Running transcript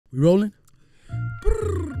We rolling?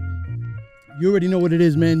 You already know what it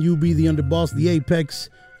is, man. You be the UnderBoss, the Apex.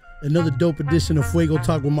 Another dope edition of Fuego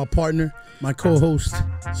Talk with my partner, my co-host,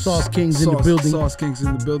 Sauce Kings in the building. Sauce Kings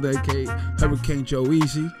in the building, a.k.a. Hurricane Joe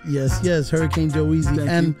Easy. Yes, Hurricane Joe Easy.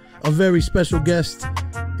 And a very special guest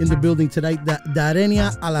in the building tonight,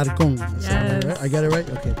 Darenia Alarcón. Yes. Right? I got it right?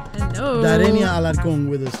 Okay. Hello. Darenia Alarcón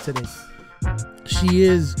with us today. She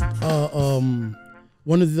is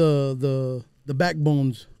one of the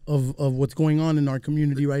backbones of what's going on in our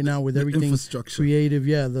community right now with everything creative,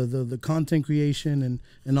 the content creation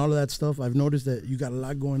and all of that stuff. I've noticed that you got a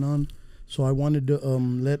lot going on, so I wanted to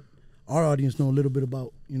let our audience know a little bit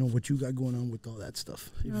about what you got going on with all that stuff.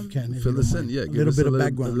 If you can, fill us in, a little bit of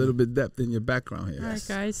background, a little bit depth in your background here. All right,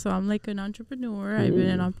 guys. So I'm like an entrepreneur. Ooh. I've been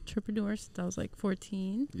an entrepreneur since I was like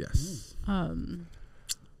 14. Yes.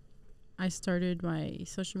 I started my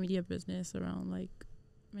social media business around like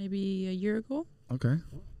maybe a year ago. Okay.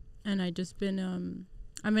 And I just been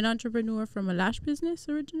I'm an entrepreneur from a lash business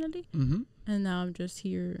originally, and now I'm just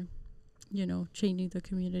here, changing the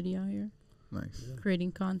community out here. Nice. Yeah.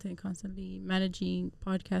 Creating content constantly, managing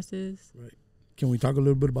podcasts. Right. Can we talk a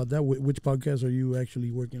little bit about that? Which podcast are you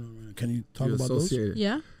actually working on right now? Can you talk about those?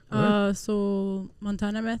 Yeah. Right. So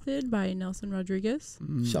Montana Method by Nelson Rodriguez.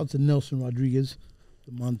 Shout out to Nelson Rodriguez,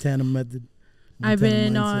 the Montana Method. I've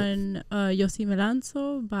been on Yo Si Me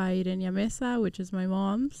Lanzo by Darenia Mesa, which is my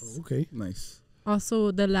mom's. Oh, okay. Nice.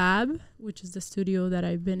 Also The Lab, which is the studio that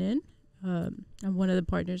I've been in. I'm one of the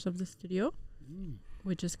partners of the studio,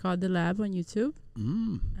 which is called The Lab on YouTube.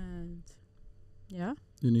 And yeah.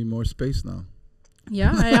 You need more space now.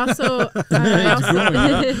 Yeah, I also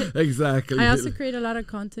exactly. I also create a lot of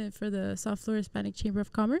content for the South Florida Hispanic Chamber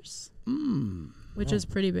of Commerce, which is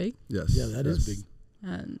pretty big. Yes. Yeah, that is big.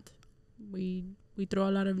 And we throw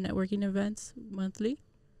a lot of networking events monthly.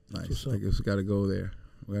 Nice. I guess we got to go there.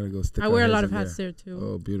 We got to go stick. I wear a lot of hats there too.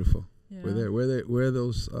 Oh, beautiful. Yeah. Where are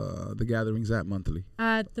those the gatherings at monthly?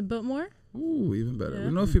 At the Biltmore. Ooh, even better. Yeah.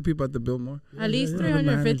 We know a few people at the Biltmore. At least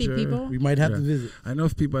 350 people. We might have to visit. I know a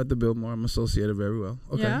few people at the Biltmore. I'm associated very well.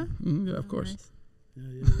 Okay. Yeah? Yeah, of course.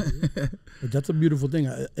 Nice. Yeah. But that's a beautiful thing.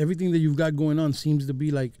 Everything that you've got going on seems to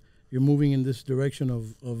be like you're moving in this direction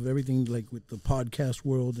of everything, like with the podcast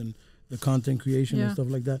world and the content creation and stuff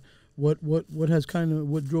like that. What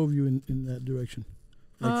drove you in that direction?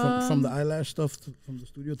 Like from the eyelash stuff from the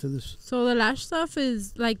studio to this. So the lash stuff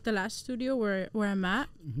is like the lash studio where I'm at.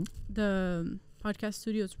 The podcast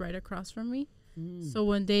studio is right across from me. So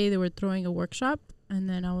one day they were throwing a workshop, and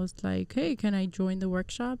then I was like, "Hey, can I join the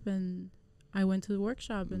workshop?" And I went to the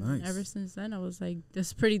workshop, and ever since then I was like, "This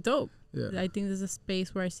is pretty dope." Yeah. I think there's a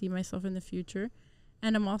space where I see myself in the future.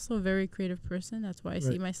 And I'm also a very creative person. That's why I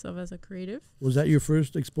see myself as a creative. Was that your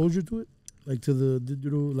first exposure to it? Like to the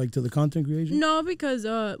digital, like to the content creation? No, because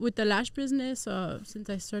with the lash business, since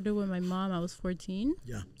I started with my mom, I was 14.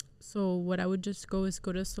 Yeah. So what I would just go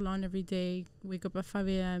to the salon every day, wake up at 5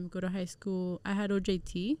 a.m., go to high school. I had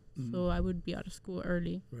OJT, so I would be out of school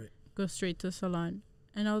early. Right. Go straight to the salon.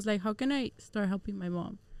 And I was like, how can I start helping my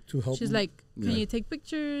mom? She's like, can you take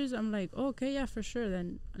pictures? I'm like, oh, okay, yeah, for sure.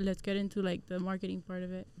 Then let's get into like the marketing part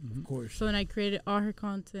of it. Of course. So then I created all her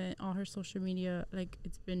content, all her social media. Like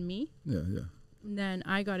it's been me. Yeah. And then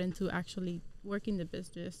I got into actually working the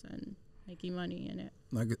business and making money in it.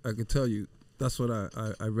 I could tell you, that's what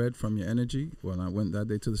I read from your energy when I went that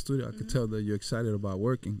day to the studio. I could tell that you're excited about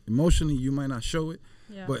working. Emotionally, you might not show it,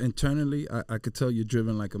 but internally, I could tell you're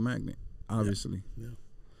driven like a magnet, obviously. Yeah.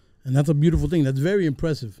 And that's a beautiful thing. That's very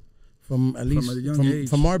impressive from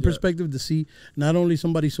our perspective to see not only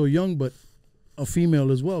somebody so young, but a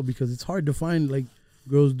female as well, because it's hard to find like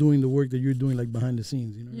girls doing the work that you're doing like behind the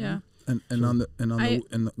scenes, Yeah. Go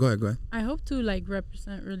ahead. I hope to like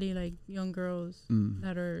represent really like young girls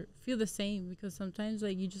that feel the same, because sometimes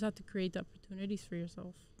like you just have to create the opportunities for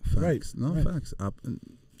yourself. Facts. Facts.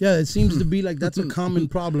 Yeah, it seems to be like that's a common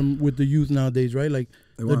problem with the youth nowadays, right? Like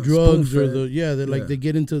the drugs or they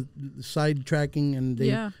get into sidetracking and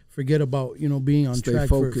they forget about being on track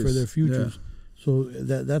for their futures. Yeah. So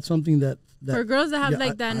that's something that for girls that have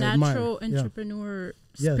like that natural entrepreneur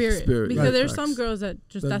spirit. Because there's some girls that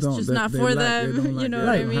that's just not for them. You know what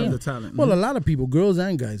I mean? The talent. Well, a lot of people, girls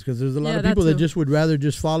and guys, because there's a lot of people that just would rather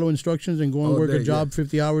just follow instructions and go and work a job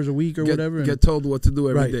 50 hours a week or whatever. Get told what to do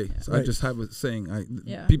every day. So I just have a saying.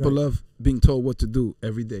 People love being told what to do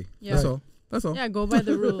every day. Yeah. That's all. That's all. Yeah, go by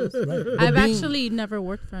the rules. Right. I've actually never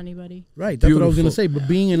worked for anybody. Right, that's what I was going to say. But Yeah.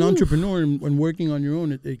 being an entrepreneur and working on your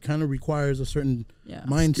own, it kind of requires a certain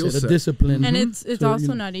mindset, a discipline. And it's So,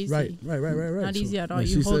 also not easy. Right. Not easy at all. Yeah,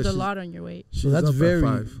 You she hold said a lot on your weight. So that's up at very,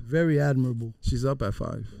 5. very admirable. She's up at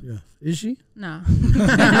 5. Yeah. Is she? Nah.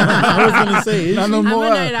 I was going to say, is Not she? no I'm more. a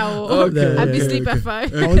night owl. Okay, I be okay, sleep at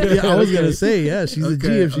 5. I was going to say, yeah, she's a G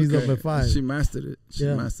if she's up at 5. She mastered it. She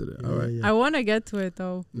mastered it. All right. Yeah. I want to get to it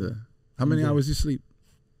though. Yeah. How many hours you sleep?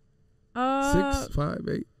 6, 5,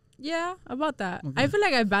 8? Yeah, about that. Okay. I feel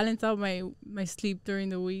like I balance out my sleep during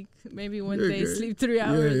the week. Maybe one day good. sleep 3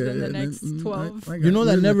 hours and the next 12. You know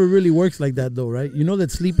that never really works like that though, right? You know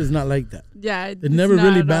that sleep is not like that. Yeah, It never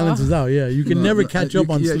really balances out. Yeah, you can never catch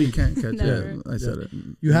up on sleep. You can't catch Never. up. I said it.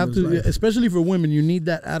 You have to, especially for women, you need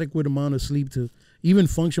that adequate amount of sleep to even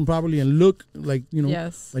function properly and look like,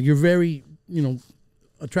 Yes. like you're very,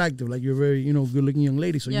 attractive, like you're very, good looking young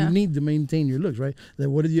lady. So you need to maintain your looks, right?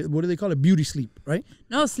 What do they call it? Beauty sleep, right?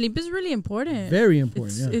 No, sleep is really important. Very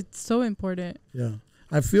important. It's so important. Yeah.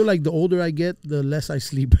 I feel like the older I get, the less I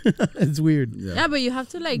sleep. It's weird. Yeah, but you have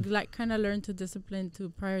to like kind of learn to discipline to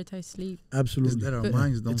prioritize sleep. Absolutely. It's that our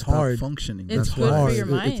minds don't It's stop hard. functioning. It's That's good why. for your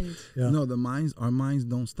mind. No, our minds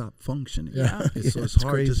don't stop functioning. Yeah. It's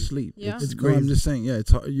hard crazy. to sleep. Yeah. It's No, I'm crazy. just saying,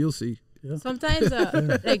 it's hard. You'll see. Yeah. Sometimes,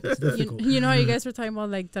 like, difficult. you know how you guys were talking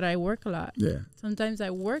about, like, that I work a lot. Yeah. Sometimes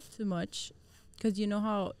I work too much because you know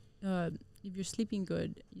how if you're sleeping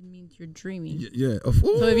good, it means you're dreaming. Yeah.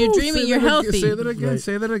 So if you're dreaming, you're healthy. Say that again. Right.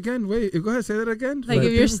 Say that again. Wait. Go ahead. Say that again. Like,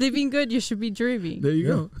 if you're sleeping good, you should be dreaming. There you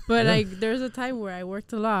go. But, like, there's a time where I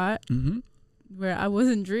worked a lot Mm-hmm. where I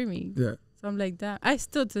wasn't dreaming. Yeah. So I'm like that. I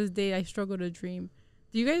still, to this day, I struggle to dream.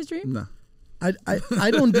 Do you guys dream? Nah.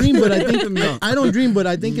 I don't dream, but I think No. I don't dream, but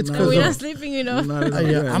I think it's No. because We're not sleeping, you know? Not at all.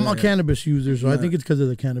 yeah, I'm a cannabis user, so I Nah. think it's because of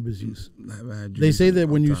the cannabis use. I haven't had They dreams say in a that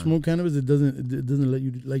when long you time. smoke cannabis, it doesn't let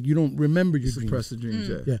you, like, you don't remember your Suppress dreams. the dreams.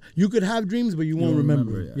 Mm. Yeah. Yeah, you could have dreams, but you won't don't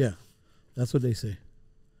remember. remember, Yeah, that's what they say.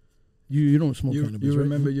 You don't smoke You cannabis, right?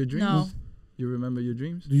 remember your dreams? No. You remember your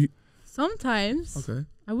dreams? Do you? Sometimes. Okay.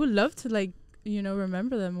 I would love to, like,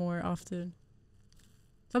 remember them more often.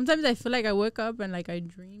 Sometimes I feel like I wake up and, like, I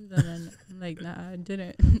dreamed and then I'm like, nah, I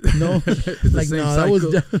didn't. No, It's the like same no, that was.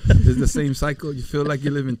 cycle. It's the same cycle. You feel like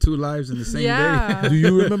you're living 2 lives in the same Yeah. day. Do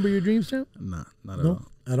you remember your dreams, champ? Nah, not at No,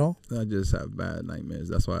 all. at all. I just have bad nightmares.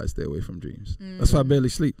 That's why I stay away from dreams. Mm. That's why I barely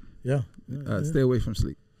sleep. Yeah. Stay away from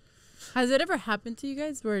sleep. Has it ever happened to you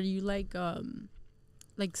guys where you like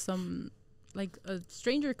some, like a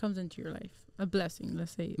stranger comes into your life, a blessing,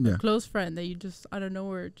 let's say, Yeah. a close friend that you just out of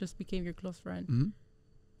nowhere just became your close friend, Mm-hmm.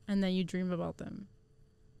 and then you dream about them,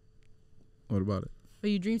 What about it? but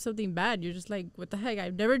you dream something bad. You're just like, what the heck?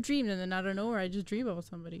 I've never dreamed, and then out of nowhere, I just dream about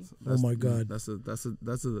somebody. my God. That's a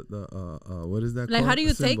what is that Like, called? how do you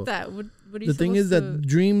A take symbol. that? What are you The thing is that supposed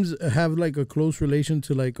dreams have like a close relation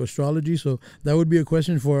to like astrology, so that would be a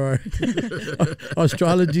question for our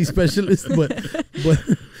astrology specialist. But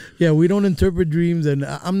yeah, we don't interpret dreams, and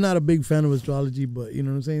I'm not a big fan of astrology. But you know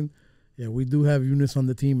what I'm saying? Yeah, we do have Eunice on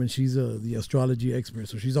the team, and she's the astrology expert.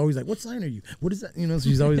 So she's always like, "What sign are you? What is that?" You know, so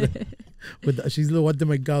she's always like, but she's the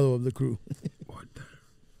Guatemala of the crew.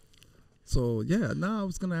 So yeah, now I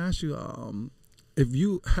was gonna ask you, if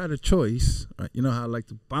you had a choice, right, you know how I like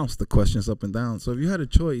to bounce the questions up and down. So if you had a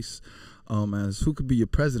choice, as who could be your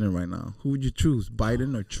president right now, who would you choose,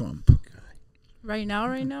 Biden or Trump? Right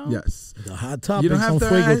now? Yes. The hot You topics on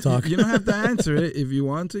Fuego Talk. You don't have to answer it. If you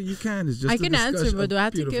want to, you can. It's just I a can answer, discussion. but do I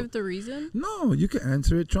have Beautiful. to give the reason? No, you can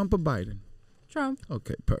answer it. Trump or Biden? Trump.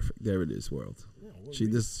 Okay, perfect. There it is, world. She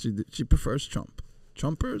prefers Trump.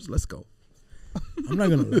 Trumpers, let's go. I'm not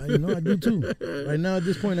gonna lie, you know, I do too. Right now, at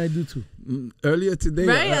this point, I do too. Earlier today,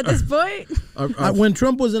 Right, at this point? When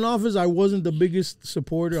Trump was in office, I wasn't the biggest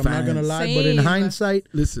supporter. I'm not gonna lie, but in Same. hindsight,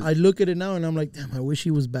 listen, I look at it now and I'm like, damn, I wish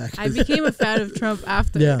he was back. I became a fan of Trump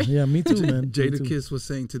after. Yeah, me too, man. Me Jada too. Kiss was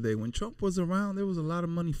saying today, when Trump was around, there was a lot of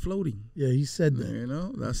money floating. Yeah, he said that. You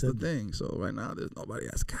know, that's the said that. thing. So right now, there's nobody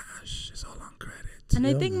has cash. It's all on credit. And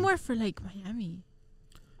I Yeah, think man. more for like Miami.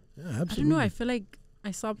 Yeah, absolutely. I don't know. I feel like I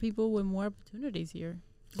saw people with more opportunities here.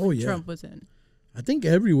 Oh, when yeah. Trump was in. I think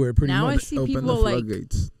everywhere, pretty Now I much. see Open people the like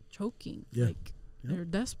floodgates. choking. Yeah. Like Yeah. they're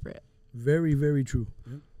desperate. Very, very true.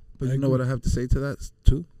 Yeah. But I you know agree. what I have to say to that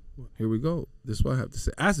too? What? Here we go. This is what I have to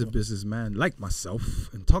say. As a businessman like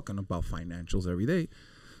myself and talking about financials every day,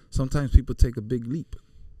 sometimes people take a big leap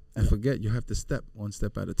and forget you have to step one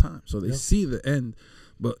step at a time. So they see the end,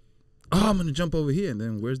 but I'm going to jump over here. And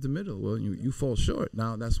then where's the middle? Well, you fall short.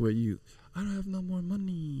 Now that's where I don't have no more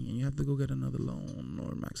money. And you have to go get another loan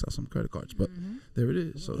or max out some credit cards. But there it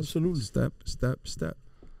is. So Absolutely. step.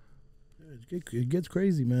 It gets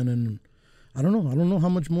crazy, man. And I don't know. I don't know how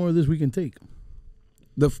much more of this we can take.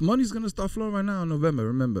 The money's gonna start flowing right now in November.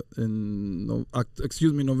 Remember, November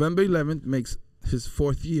 11th makes his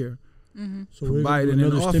 4th year. Mm-hmm. So Biden in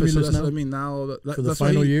office. So that's what I mean. Now for the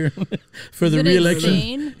final year for the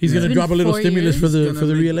re-election, he's gonna drop a little stimulus for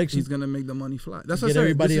the re-election. He's gonna make the money fly. That's what I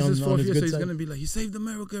said. This is his 4th year, so he's gonna be like, he saved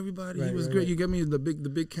America, everybody. He was great. You get me the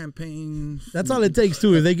big campaign. That's all it takes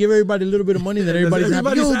too. If they give everybody a little bit of money, then everybody's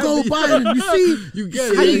happy. Yo, go Biden. You see? You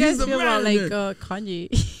get it. How do you guys feel about like Kanye?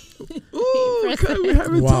 Ooh, we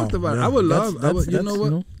haven't talked about it. I would love. You know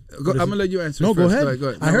what? I'm gonna let you answer. No, first. go ahead. Go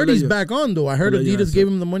ahead. I heard he's back on though. I heard Adidas gave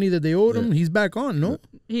him the money that they owed him. He's back on. No,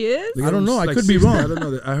 he is. I don't know. I could 60, be wrong. I don't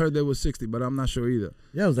know. I heard there was 60, but I'm not sure either.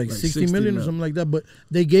 Yeah, it was like 60 million or something like that. But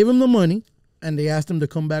they gave him the money and they asked him to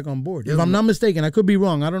come back on board. If I'm not mistaken, I could be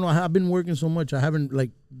wrong. I don't know. I've been working so much. I haven't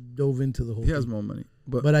like dove into the whole. He has more money,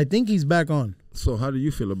 but I think he's back on. So how do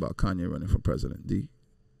you feel about Kanye running for president, D?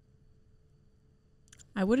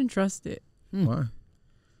 I wouldn't trust it. Why?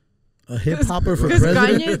 A hip hopper for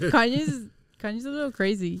president? Kanye's a little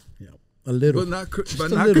crazy. Yeah, a little. But not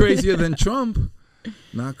crazier than Trump.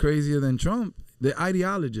 Not crazier than Trump. They're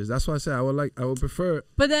ideologists. That's why I say I would prefer.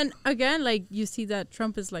 But then again, like you see that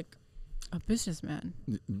Trump is like a businessman.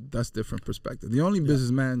 That's different perspective. The only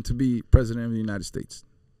businessman to be president of the United States.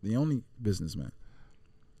 The only businessman.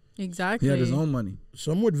 Exactly. He had his own money.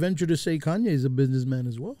 Some would venture to say Kanye is a businessman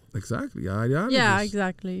as well. Exactly. Ideologist. Yeah,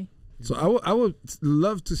 exactly. So I would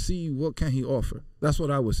love to see what can he offer. That's what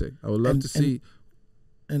I would say. I would love to see.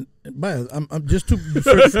 And I'm just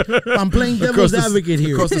I'm playing devil's advocate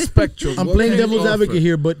here. Across the spectrum. I'm playing devil's advocate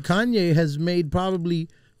here, but Kanye has made probably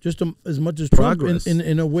just as much as Trump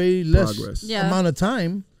in a way less amount of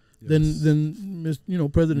time than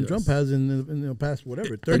President Trump has in the past 30,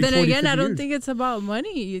 but then 40, again, I don't years. think it's about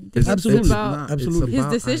money. Absolutely. It's about Absolutely. his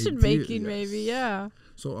decision making, maybe. Yeah.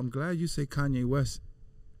 So I'm glad you say Kanye West.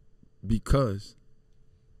 Because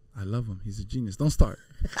I love him. He's a genius. Don't start.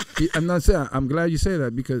 I'm not saying. I'm glad you say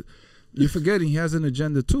that because you're forgetting he has an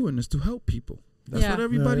agenda too, and it's to help people. That's what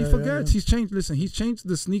everybody forgets. He's changed. Listen, he's changed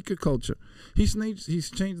the sneaker culture. He's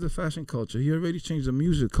changed the fashion culture. He already changed the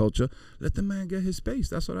music culture. Let the man get his space.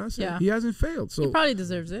 That's what I say. Yeah. He hasn't failed. So he probably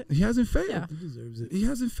deserves it. He hasn't failed. Yeah. He deserves it. He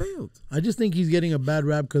hasn't failed. I just think he's getting a bad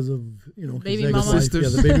rap because of baby his mama.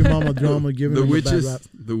 sisters. Yeah, the baby mama drama giving the him witches. a bad rap.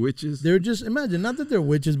 The witches. They're just imagine not that they're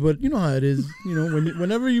witches, but you know how it is.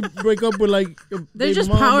 Whenever you break up with like they're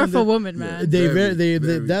just powerful women, man. They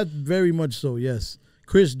that very much so. Yes.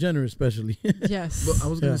 Kris Jenner especially. Yes. But I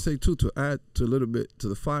was going to say, too, to add to a little bit to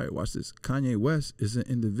the fire, watch this. Kanye West is an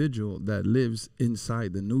individual that lives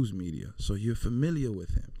inside the news media. So you're familiar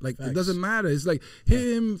with him. Like, Facts. It doesn't matter. It's like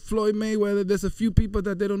him, Floyd Mayweather, there's a few people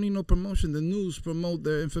that they don't need no promotion. The news promote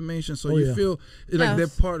their information. So you feel like they're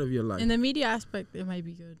part of your life. In the media aspect, it might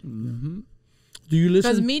be good. Mm-hmm. Do you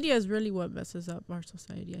listen? Because media is really what messes up our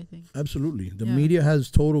society, I think. Absolutely. The media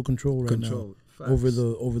has total control now. Over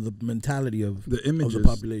the mentality of the images of the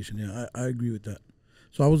population. Yeah, I agree with that.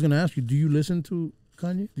 So I was gonna ask you, do you listen to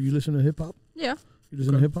Kanye? Do you listen to hip hop? Yeah. You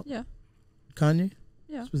listen to hip hop? Yeah. Kanye?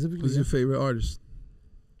 Yeah. Specifically. Who's your favorite artist?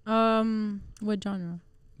 What genre?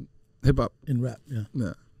 Hip hop. In rap, yeah.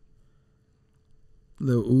 Yeah.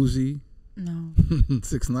 Lil Uzi. No.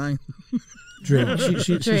 6ix9ine. Drake.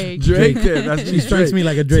 Drake. Yeah, she strikes me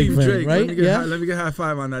like a Drake fan, right? Let me get high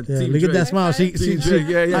five on that. Yeah, Team look Drake. at that smile. Team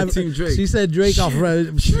Drake. Team Drake. She said Drake off with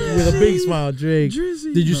a big smile. Drake.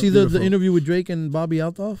 Did you see the interview with Drake and Bobby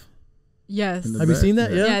Altoff? Yes. Have you seen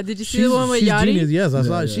that? Yeah. Did you see the one with Yachty? Genius. Yes, I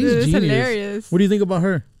saw it. She's genius. Hilarious. What do you think about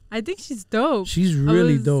her? I think she's dope. She's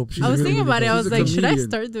really dope. I was really, thinking about really it. I was like, should I comedian.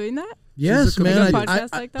 start doing that? Yes, man.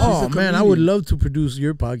 Like that? Oh man, I would love to produce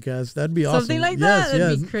your podcast. That'd be awesome. Something like that.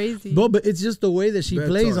 That'd be crazy. But it's just the way that she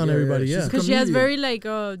plays on everybody. Yeah, because she has very like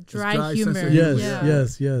dry humor.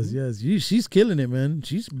 Yes. She's killing it, man.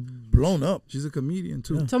 She's blown up. She's a comedian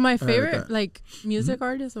too. Yeah. So my favorite like music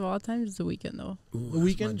artist of all time is The Weeknd, though. The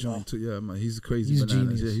Weeknd, too. Yeah, man, he's crazy. He's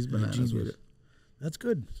bananas. genius. Yeah, he's bananas with it. That's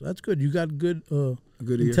good. So that's good. You got good,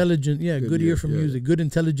 good intelligent. Yeah, good ear for music. Good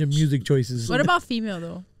intelligent music choices. What about female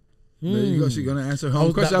though? There you go. She's gonna answer her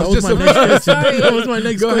own question. That was my next question. Sorry. That was my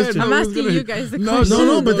next question. I'm asking you guys the question.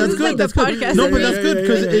 No, but that's good. That's good. No, but that's good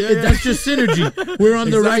because that's just synergy. We're on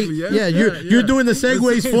the right. Yeah, you're doing the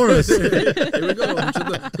segues for us. Here we go.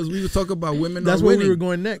 Because we were talking about women. That's where we were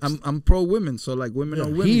going next. I'm pro women, so like women are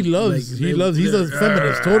women. He loves. He's a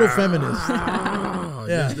feminist, total feminist.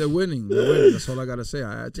 Yeah, they're winning. That's all I gotta say.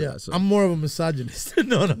 I add to that. So. I'm more of a misogynist.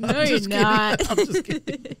 No, you're not. I'm just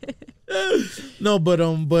kidding. No, but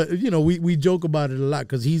you know, we joke about it a lot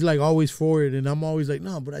because he's like always for it, and I'm always like,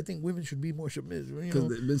 no, but I think women should be more submissive. Because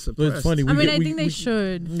they've been so suppressed. it's funny. I think they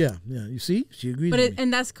should. Yeah. You see, she agrees.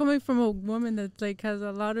 And that's coming from a woman that like has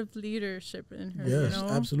a lot of leadership in her. Yes, you know?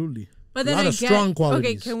 absolutely. But then a lot of strong qualities.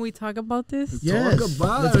 Okay, can we talk about this? Yes. Talk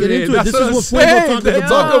about Let's get it. into it. That's This is what Fuego Fuego Talk is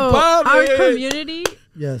Talk about. about Our it. community.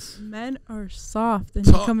 Yes. Men are soft and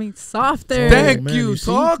Talk. becoming softer. Thank man, you. you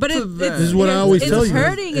see? Talk But to them. This is what I always tell you. It's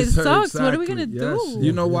hurting. It sucks. What are we gonna Yes. do?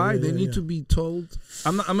 You know why? Yeah, They need yeah. to be told.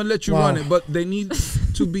 I'm gonna let you Wow. run it, but they need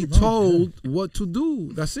to be told what to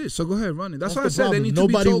do. That's it. So go ahead, run it. That's why I the said problem. they need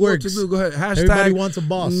Nobody to be told works. what to do. Go ahead. Hashtag Everybody wants a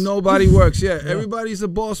boss. Nobody works. Yeah. Everybody's a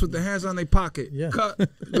boss with their hands on their pocket. Yeah. Cut.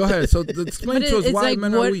 Go ahead. So explain But to us it's why like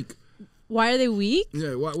men are weak. Why are they weak?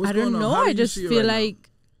 Yeah. What's I going don't on? know. How do I you just see it feel right now? like,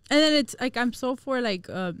 and then it's like I'm so for like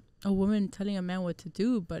a woman telling a man what to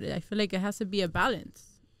do, but I feel like it has to be a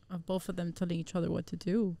balance of both of them telling each other what to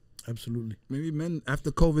do. Absolutely. Maybe men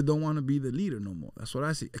after COVID don't want to be the leader no more. That's what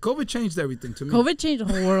I see. COVID changed everything to me. COVID changed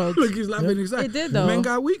the whole world. Look, he's laughing. Exactly. It did though. Men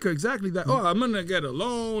got weaker. Exactly that. Oh, I'm gonna get a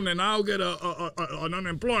loan and I'll get an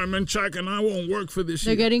unemployment check and I won't work for this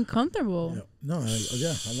They're year. getting comfortable. Yeah. No,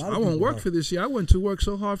 a lot of I won't work for this year. I went to work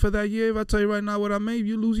so hard for that year. If I tell you right now what I made,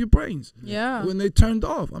 you lose your brains. Yeah. When they turned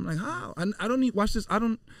off, I'm like, how? I don't need. Watch this. I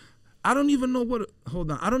don't even know what.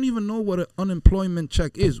 Hold on. I don't even know what an unemployment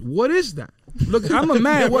check is. What is that? Look, I'm a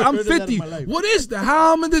man. I'm 50. What is that?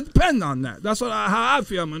 How am I going to depend on that? That's how I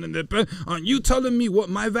feel. I'm going to depend on you telling me what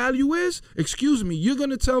my value is. Excuse me. You're going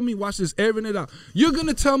to tell me, watch this, airing it out. You're going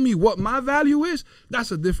to tell me what my value is.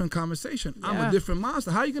 That's a different conversation. Yeah. I'm a different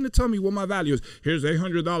monster. How are you going to tell me what my value is? Here's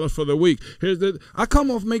 $800 for the week. I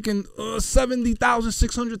come off making $70,000,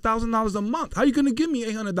 $600,000 a month. How are you going to give me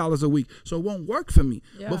 $800 a week? So it won't work for me.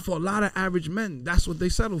 Yeah. But for a lot of average men, that's what they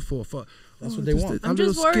settle for. That's what they want. I'm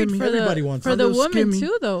just worried for the women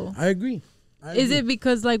too, though. I agree. Is it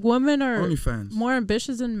because like women are OnlyFans. more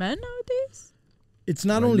ambitious than men nowadays? It's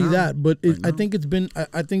not only that, but I think it's been.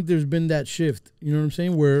 I think there's been that shift. You know what I'm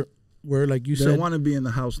saying? Where like you said, they don't want to be in the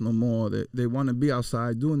house no more. They want to be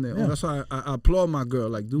outside doing their own. That's why I applaud my girl.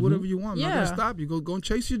 Like, do whatever you want. I'm not gonna stop you. Go and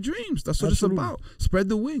chase your dreams. That's what it's about. Spread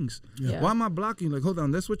the wings. Yeah. Why am I blocking you? Like, hold on.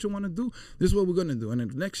 That's what you want to do. This is what we're gonna do. And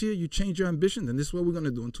then next year you change your ambition. Then this is what we're gonna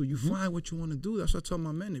do until you find what you want to do. That's what I tell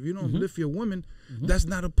my men. If you don't lift your women, that's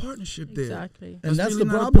not a partnership there. Exactly. And that's really the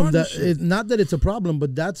problem. Not that it's a problem,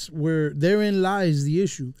 but that's where therein lies the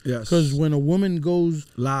issue. Yes. Because when a woman goes,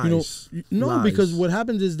 lies. Because what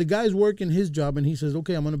happens is the guy's working his job and he says,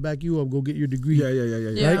 "Okay, I'm gonna back you up. Go get your degree."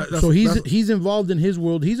 Yeah. Right? So he's involved in his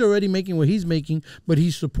world. He's already making what he's making, but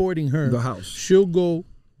he's supporting her. The house. She'll go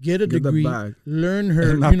get a degree, learn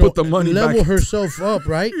her, and put the money level back. herself up,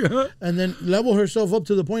 right? And then level herself up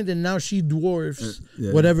to the point that now she dwarfs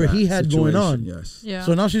whatever he had going on. Yes. Yeah.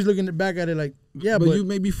 So now she's looking back at it like, but you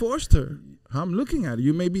maybe forced her. I'm looking at it.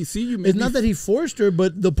 You maybe it's not that he forced her,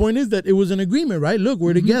 but the point is that it was an agreement, right? Look,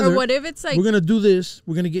 we're together. Or what if it's like we're gonna do this?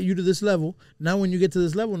 We're gonna get you to this level. Now, when you get to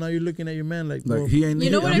this level, now you're looking at your man like he ain't. You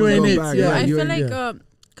know what I mean? I feel like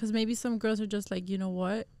because maybe some girls are just like, you know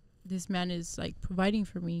what, this man is like providing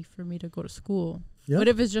for me to go to school. Yeah. What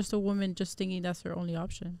if it's just a woman just thinking that's her only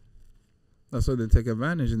option? That's why they take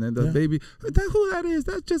advantage, and then the baby, who that is?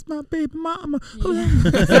 That's just my baby mama.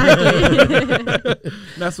 Exactly.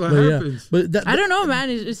 That's what happens. But I don't know, man.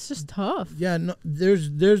 It's just tough. Yeah, no,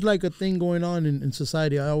 there's like a thing going on in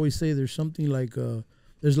society. I always say there's something like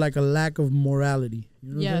there's like a lack of morality.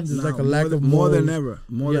 You know what I'm saying? There's like a lack of more than ever.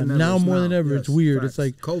 More than ever. It's weird. Facts. It's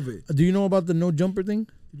like COVID. Do you know about the no jumper thing?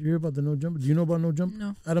 Did you hear about the no jumper? Do you know about no jumper?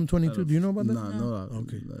 No. Adam 22. Do you know about that? No.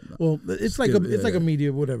 Okay. No. Well, it's like a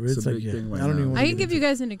media whatever. It's like right I don't even. I can give you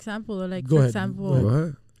guys an example. Like Go for ahead. example, Go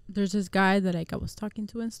ahead. There's this guy that like I was talking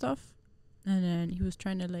to and stuff, and then he was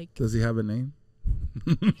trying to like. Does he have a name?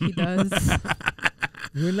 He does.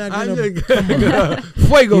 We're not gonna.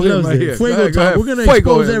 Fuego right here. Fuego Talk. We're gonna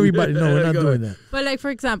expose everybody. No, we're not doing that. But like for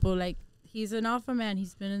example, like he's an alpha man.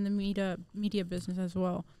 He's been in the media business as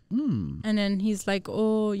well. And then he's like,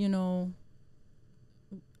 oh, you know,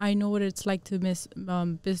 I know what it's like to miss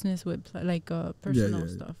business with like personal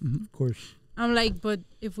stuff. Of course. I'm like, but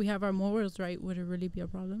if we have our morals right, would it really be a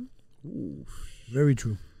problem? Ooh, very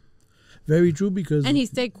true. Very true because... And he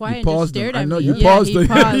stayed quiet and just stared at me. I know you paused them.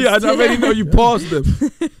 Yeah, I already know you paused them.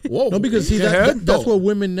 Whoa. No, because see, that's what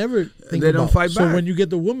women never think they don't about. fight back. So when you get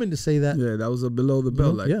the woman to say that... Yeah, that was a below the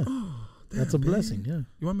belt. Like, damn, that's a blessing, yeah.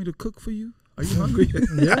 You want me to cook for you? Are you hungry?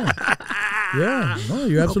 Yeah. No,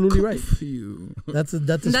 you're absolutely right. For you. That's a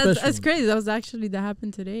special That's crazy. That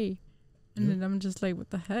happened today. And then I'm just like, what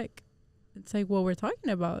the heck? it's like what we're talking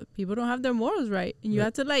about. People don't have their morals right, and you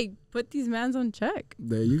have to like put these mans on check.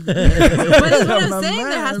 There you go. But that's what I'm saying.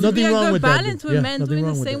 There has to be a good balance with men doing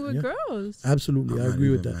the same with girls. Absolutely, I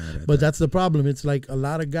agree with that. But that's the problem. It's like a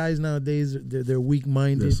lot of guys nowadays, they're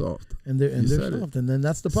weak-minded. They're soft. And they're soft. And then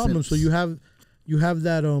that's the problem. So you have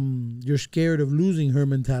that you're scared of losing her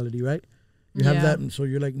mentality, right? You have that, and so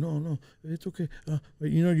you're like, no, it's okay.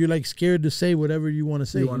 You're like scared to say whatever you want to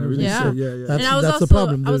say. Yeah. That's the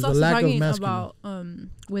problem. There's a lack of masculine. About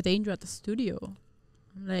with Angel at the studio,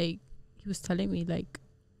 like he was telling me like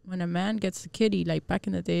when a man gets a kitty, like back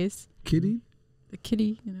in the days. The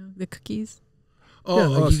kitty, the cookies.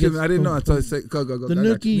 Oh, excuse me, I didn't know. I thought you said go. The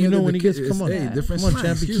nookie, when he gets, come on. Hey, different come on,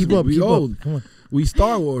 champion, keep up. We old. Come on. We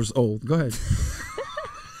Star Wars old. Go ahead.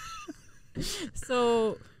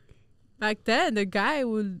 So. Back then, the guy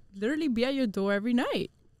would literally be at your door every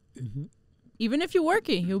night. Mm-hmm. Even if you're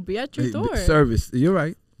working, he'll be at your door. Service. You're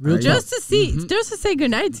right. Just to say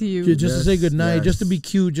goodnight to you. Just to say goodnight, just to be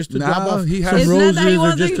cute, just to drop off some roses. It's not that he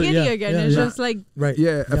wants a kitty again. It's just like... Right.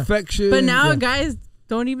 Yeah, affection. But now guys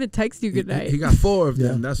don't even text you goodnight. He got 4 of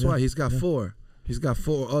them. That's why he's got 4. He's got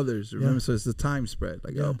 4 others. Remember? So it's the time spread.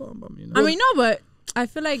 Like, I mean, no, but I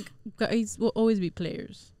feel like guys will always be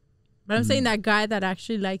players. But I'm saying that guy that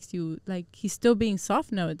actually likes you, like, he's still being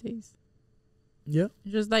soft nowadays. Yeah.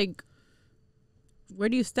 Just like, where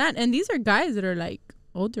do you stand? And these are guys that are like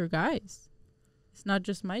older guys. It's not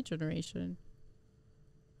just my generation.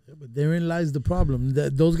 Yeah, but therein lies the problem.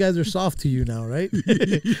 Those guys are soft to you now, right?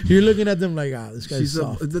 You're looking at them like, this guy's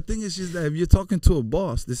soft. The thing is that if you're talking to a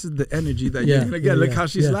boss, this is the energy that you're going to get. Look how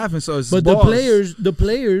she's laughing. So it's but boss. the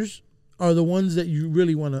players are the ones that you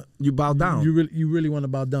really want to... You bow down. You really want to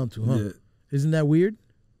bow down to, huh? Yeah. Isn't that weird?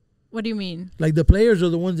 What do you mean? Like the players are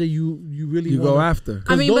the ones that you really go after.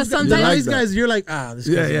 I mean, but sometimes these guys, you're like, this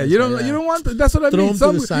guy. Yeah. You don't want. That's what I mean. Throw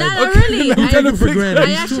him to the side. Not really. I take him for granted.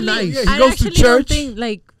 He's too nice. He goes to church. Think,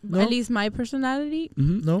 like, at least my personality.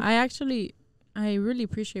 No. I really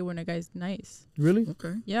appreciate when a guy's nice. Really?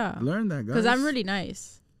 Okay. Yeah. Learn that, guys. Because I'm really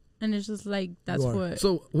nice. And it's just like, that's what.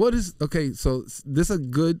 So what is, okay, so this is a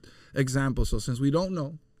good example. So since we don't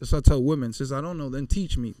know, so I tell women, since I don't know, then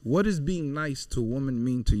teach me. What does being nice to a woman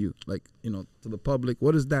mean to you? Like, to the public,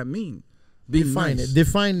 what does that mean? Define nice. It.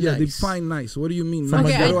 Define nice. Yeah, define nice. What do you mean nice? What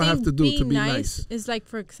do I think have to do to be nice? Is like,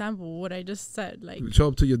 for example, what I just said. Like, show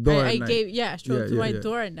up to your door at night. Show up to my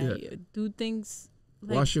door at night. Do things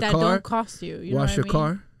like wash your that car. Don't cost you. Wash your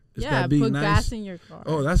car. Is that being put nice? Gas in your car.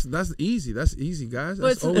 Oh, that's easy. That's easy, guys.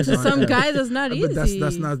 But to some guys, that's not easy.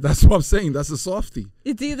 But that's what I'm saying. That's a softie.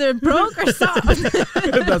 It's either broke or soft. That's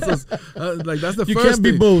the you first can't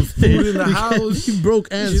be thing. both. Food in the house. You broke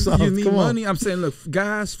and soft. You need Come money. on. I'm saying, look,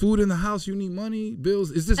 gas, food in the house. You need money,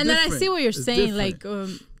 bills. Is this and different? Then I see what you're saying, different. like,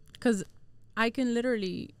 because I can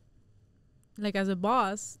literally, like, as a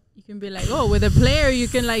boss, you can be like, with a player, you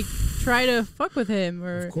can like try to fuck with him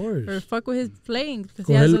or fuck with his playing because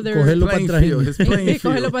he has other playing field. His playing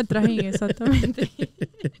field. Cógelo pa' trajín, exactamente.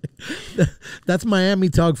 That's Miami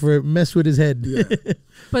talk for mess with his head. Yeah.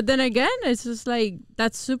 But then again, it's just like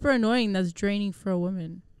that's super annoying. That's draining for a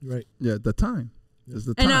woman. Right. Yeah, the time. Is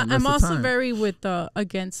the time. And I'm also very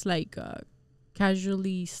against like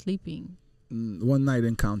casually sleeping. One night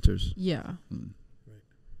encounters. Yeah. Right.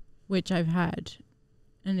 Which I've had.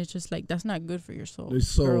 And it's just like that's not good for your soul. Your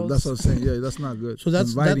soul. That's what I'm saying. Yeah, that's not good. So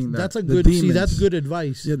that's a good. See, that's good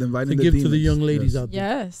advice. Yeah, inviting to give to the young ladies out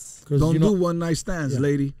there. Yes. Don't do one night stands,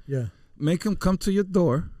 lady. Yeah. Make them come to your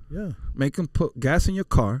door. Yeah. Make them put gas in your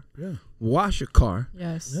car. Yeah. Wash your car.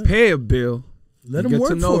 Yes. Yeah. Pay a bill. Let him work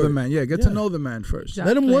to know for the it. man. Yeah, get to know the man first.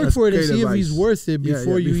 Exactly. Let him work for it and see if he's worth it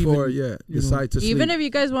before you decide to sleep. Even if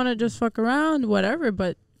you guys want to just fuck around, whatever,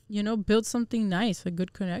 but build something nice, a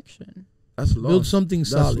good connection. That's lost. Build something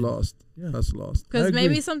solid. That's lost. Yeah. That's lost. Because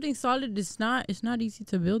maybe something solid is not. It's not easy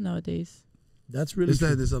to build nowadays. That's really.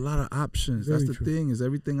 There's a lot of options. That's the thing. Is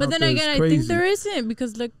everything. But out then there again, is crazy. I think there isn't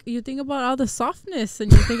because look, you think about all the softness, and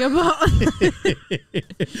you think about.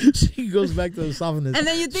 She goes back to the softness, and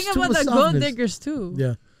then you think about the gold diggers too.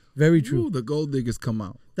 Yeah, very true. The gold diggers come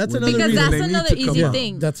out. That's another reason. Because that's another easy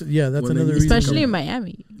thing. That's another reason. Especially in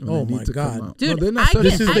Miami. Oh my God, dude!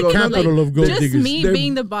 This is the capital of gold diggers. Just me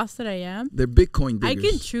being the boss that I am. They're Bitcoin diggers. I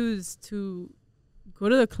can choose to go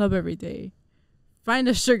to the club every day, find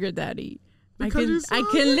a sugar daddy. I can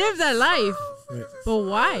live that life. Right. But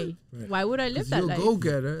why? Right. Why would I live that life? You're a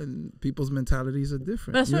go-getter and people's mentalities are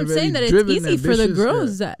different. That's what I'm saying, that it's easy for the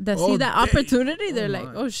girls that see that opportunity. They're like,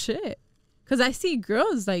 oh shit. Because I see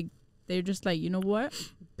girls like, they're just like, you know what?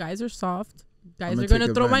 Guys are soft. Guys are going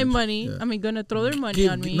to throw my money. Yeah. I mean, going to throw their money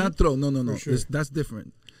on me. Not throw. No. Sure. That's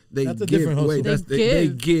different. They that's a give. different hustle. Wait, they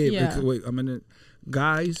give. Yeah. Wait,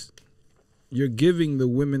 guys, you're giving the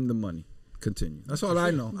women the money. Continue. That's all I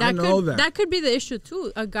know. I know that. That could be the issue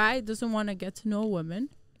too. A guy doesn't want to get to know a woman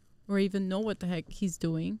or even know what the heck he's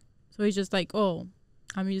doing. So he's just like, oh,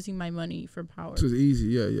 I'm using my money for power. Too easy.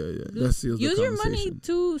 Yeah. Use your money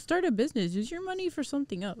to start a business. Use your money for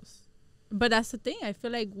something else. But that's the thing. I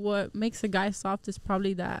feel like what makes a guy soft is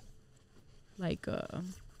probably that, like,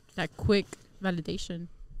 that quick validation.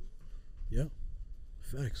 Yeah.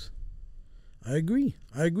 Facts. I agree.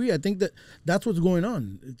 I think that's what's going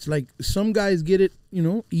on. It's like some guys get it,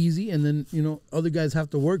 easy, and then, other guys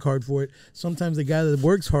have to work hard for it. Sometimes the guy that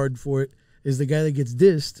works hard for it is the guy that gets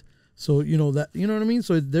dissed. So, you know what I mean?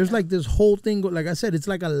 So there's like this whole thing, like I said, it's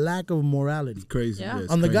like a lack of morality. It's crazy. Yeah.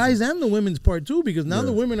 It's on the crazy. guys and the women's part too, because now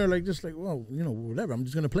the women are like, just like, well, whatever, I'm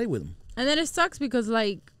just going to play with them. And then it sucks because,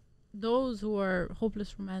 like, those who are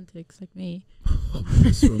hopeless romantics like me.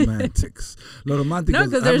 Hopeless romantics. No,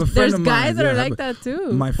 because there's guys that are like that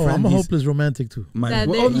too. My friend, I'm a hopeless romantic too. My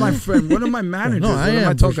friend, one of my managers. No, what am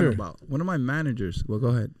I talking sure. about? One of my managers. Well, go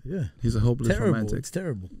ahead. Yeah. He's a hopeless romantic. It's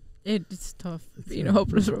terrible. It's tough being a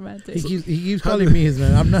hopeless romantic. He keeps calling me his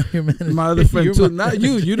man. I'm not your manager. My other friend too. Not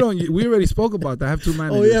you. You don't. We already spoke about that. I have two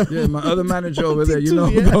managers. Oh, yeah. My other manager over there. You know.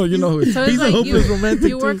 Yeah. You know. So He's it's a like hopeless romantic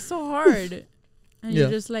you work so hard, and you're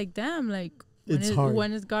just like, damn, like.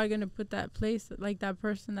 When is God gonna put that place, like that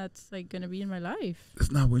person that's like gonna be in my life? It's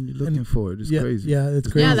not when you're looking for it. It's crazy. Yeah, it's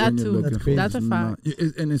crazy. Yeah, that too. That's crazy. That's a fact.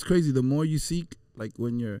 And it's crazy. The more you seek, like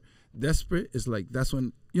when you're desperate, it's like that's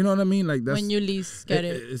when you know what I mean. Like that's when you least get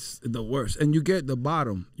it. It's the worst, and you get the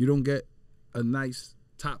bottom. You don't get a nice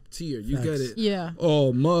top tier. You get it. Yeah.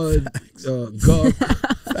 Oh, mud, gunk.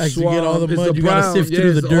 You get all the mud. You gotta sift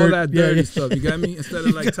through the dirt. All that dirty stuff. You got me? Instead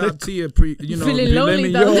of like top tier, feeling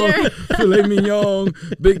lonely down there. Filet mignon,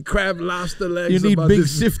 big crab, lobster legs. You need big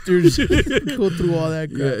sifters. Go through all that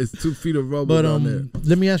crap. Yeah, it's 2 feet of rubber down there.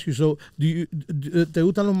 Let me ask you. So, te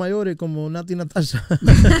gustan los mayores como Nati Natasha?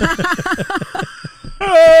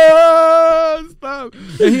 Stop.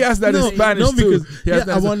 And he asked that in Spanish too.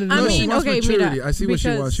 I wanted to know. She wants maturity. Mira, I see what she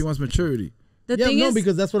wants. She wants maturity. The thing is,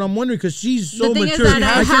 because that's what I'm wondering. Because she's so thing mature. is that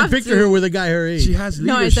I can't picture her with a guy her age. She has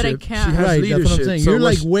leadership. No, I said I can't. She has right, leadership. that's what I'm saying. So you're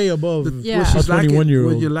like way above. What she's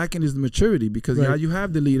 21-year-old. What you're lacking is the maturity because you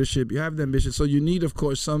have the leadership, you have the ambition. So you need, of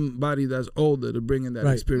course, somebody that's older to bring in that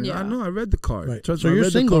experience. Yeah. I know. I read the card. Right. Trust so me, you're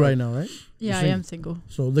single right now, right? Yeah, I am single.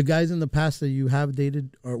 So the guys in the past that you have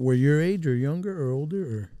dated were your age or younger or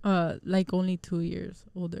older or? Like only 2 years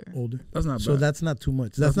older. Older. That's not bad. So that's not too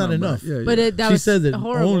much. That's not enough. Yeah, but she says it.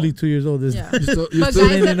 horrible. Only 2 years old. Yeah. But guys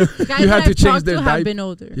that had to change their have been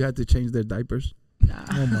older. You had to change their diapers. Nah.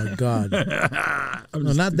 Oh my God.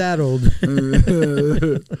 No, not that old.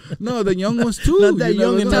 No, the young ones too. Not that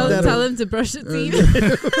young and not that Tell old. them to brush their teeth.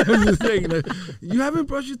 I'm just saying that you haven't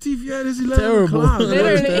brushed your teeth yet. It's 11 Terrible. o'clock.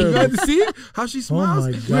 Literally. You got to see how she smiles.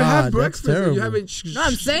 my We had God, breakfast. that's And you terrible. haven't. No,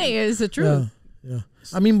 I'm saying it's the truth. Yeah.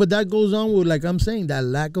 I mean, but that goes on with, like I'm saying, that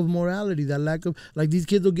lack of morality, that lack of, like, these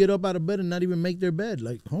kids will get up out of bed and not even make their bed.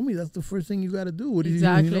 Like, homie, that's the first thing you got to do. What do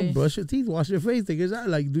Exactly. you brush your teeth, wash your face, take a shower,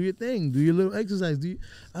 like, do your thing, do your little exercise.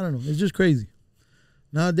 I don't know. It's just crazy.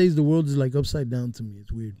 Nowadays, the world is like upside down to me.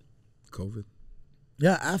 It's weird. COVID.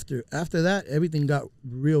 Yeah, after that, everything got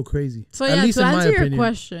real crazy. So At least to in my answer your opinion.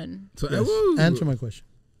 question, So Yes. Answer my question.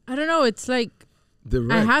 I don't know. It's like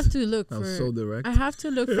direct. I have to look That for. was so direct. I have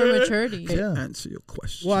to look for maturity. Yeah. Answer your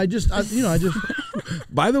question. Well, I just.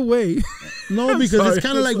 By the way, No, because sorry, it's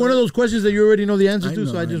kind of I'm like one of those questions that you already know the answer to.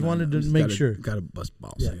 So I just know. wanted to Just make gotta- sure. Gotta bust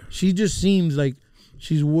balls Yeah. here. She just seems like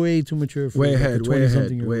she's way too mature for Way like ahead. a Way 20-something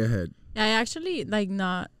ahead. year Way old. ahead. I actually like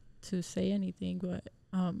not to say anything, but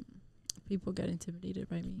people get intimidated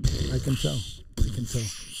by me. I can tell.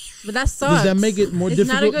 But that sucks. Does that make it more It's not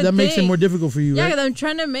a difficult? good That makes it thing. more difficult for you, Yeah, right? 'cause I'm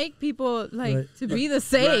trying to make people like Right. to be the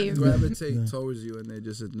same. Gravitate Yeah. towards you, and they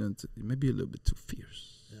just maybe a little bit too fierce.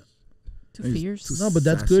 Too Maybe fierce. too No, but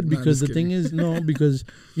that's sassy. good No, because the just thing kidding. is, because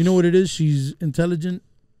you know what it is? She's intelligent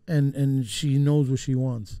and she knows what she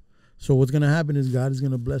wants. So what's going to happen is God is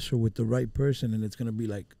going to bless her with the right person, and it's going to be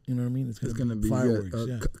like, you know what I mean? It's going to be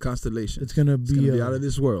fireworks. Constellation. It's going to be out of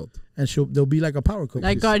this world. And they'll be like a power couple.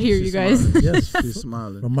 Like God here, you guys. Smiling. Yes. She's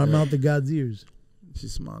smiling. From my mouth to God's ears.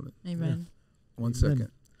 She's smiling. Amen. One second.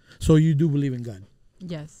 So you do believe in God.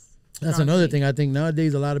 Yes. That's another thing. I think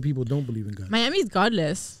nowadays a lot of people don't believe in God. Miami's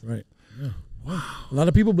godless. Right. Yeah. Wow. A lot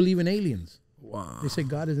of people believe in aliens. Wow. They say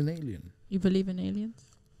God is an alien. You believe in aliens?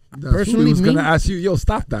 Personally, was gonna ask you, yo,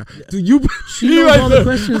 stop that. Do you? She knows all the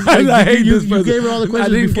questions. I hate this. You gave her all the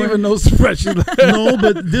questions. I didn't give her no spreadsheet. No,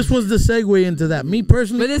 but this was the segue into that. Me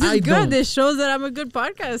personally, but this is I good. don't. This shows that I'm a good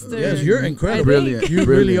podcaster. Yes, you're incredible. Brilliant. You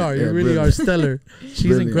really are. You really are stellar.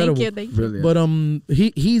 She's incredible. Thank you. But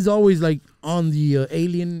he's always like on the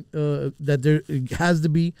alien that there has to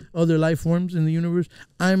be other life forms in the universe.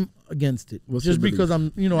 I'm against it. Just because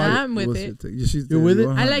I'm, I'm with it. You're with it?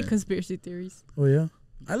 I like conspiracy theories. Oh yeah,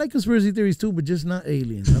 I like conspiracy theories too, but just not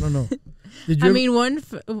aliens. I don't know. Did you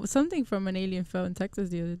something from an alien fell in Texas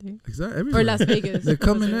the other day. Exactly. Or Las Vegas. They're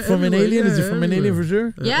coming from an alien. Is it from an alien for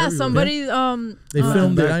sure? Yeah, somebody's they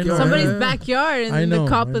filmed it. I know. Somebody's backyard, and the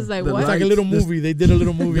cop was like, "What?" It's like a little movie. They did a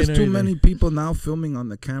little movie. There's too many people now filming on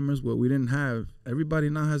the cameras what we didn't have. Everybody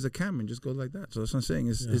now has a camera and just goes like that. So that's what I'm saying.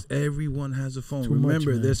 Is everyone has a phone.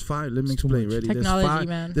 Remember, there's 5. Let me explain. Ready?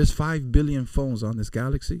 Technology, There's 5 billion phones on this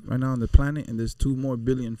galaxy right now on the planet, and there's 2 more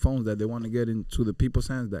billion phones that they want to get into the people's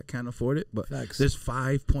hands that can't afford it. But there's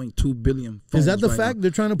 5.2 billion phones. Is that the fact?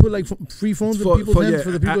 They're trying to put like free phones in people's hands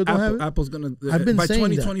for the people that don't have it? Apple's gonna. I've been by saying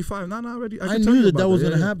 2025. Not already. I knew that was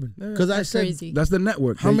gonna happen because I said crazy. That's the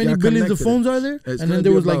network. How many billions of phones are there? And then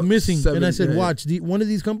there was like missing, and I said, watch, one of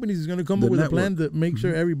these companies is gonna come up with a plan to make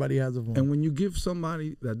sure everybody has a phone. And when you give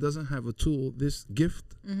somebody that doesn't have a tool this gift,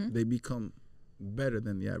 they become better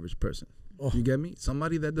than the average person. You get me?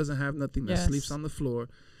 Somebody that doesn't have nothing, that sleeps on the floor,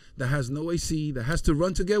 that has no AC, that has to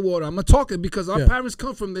run to get water. I'm gonna talk it because our parents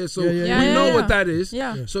come from there, so we know what that is.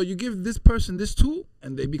 So you give this person this tool,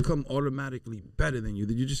 and they become automatically better than you.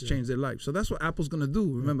 You just change their life. So that's what Apple's gonna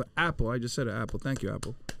do. Remember, Apple. I just said it, Apple. Thank you,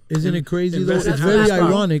 Apple. Isn't it crazy though? It's very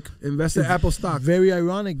ironic. Invest in Apple stock. Very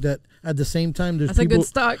ironic that at the same time there's that's people. A good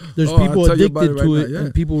stock. There's people addicted to it,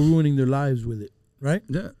 and people ruining their lives with it. Right?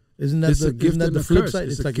 Yeah. Isn't that the flip side?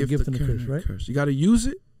 It's like a gift and a curse, right? You got to use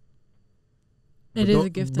it. It is a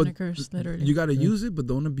gift and a curse, literally. You got to use it, but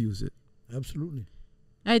don't abuse it. Absolutely.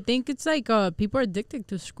 I think it's like people are addicted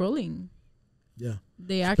to scrolling. Yeah.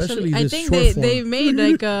 They actually, I think they made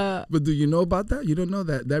like a. But do you know about that? You don't know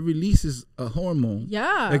that releases a hormone.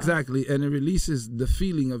 Yeah. Exactly, and it releases the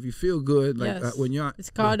feeling of you feel good, like when you're. It's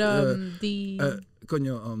called the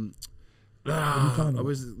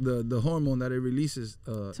hormone that it releases.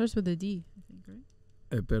 Starts with a D, I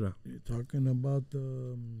think, right? You're talking about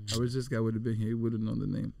the. I wish this guy would have been here. He would have known the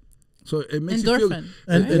name. So it makes endorphin.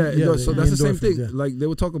 You feel. So that's the same thing. Yeah. Like they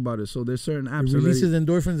will talk about it. So there's certain apps. It releases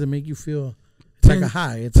endorphins that make you feel. It's like a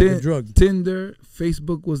high. It's like a drug. Tinder,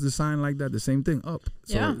 Facebook was designed like that. The same thing. Up.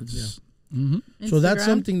 So So that's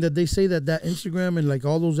something that they say that Instagram and like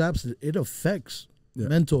all those apps, it affects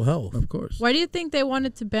mental health. Of course. Why do you think they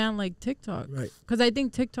wanted to ban like TikTok? Right. Because I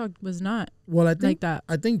think TikTok was not I think like that.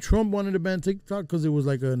 I think Trump wanted to ban TikTok because it was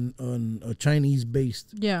like a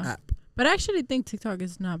Chinese-based app. But I actually think TikTok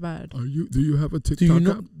is not bad. Do you have a TikTok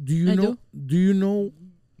app? Do you know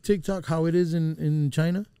TikTok how it is in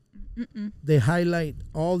China? They highlight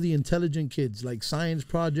all the intelligent kids, like science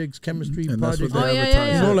projects, chemistry projects.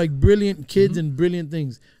 You know, like brilliant kids and brilliant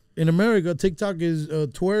things. In America, TikTok is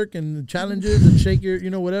twerk and challenges and shake your,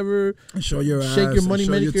 whatever. Show your ass. Shake your money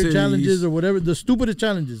maker challenges or whatever. The stupidest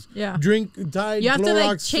challenges. Yeah. Drink, Tide, you have to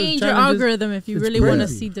like change your algorithm if you really want to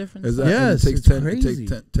see differences. Exactly. Yes, it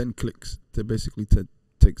takes 10 clicks to basically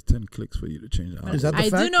takes 10 clicks for you to change the algorithm. Is that the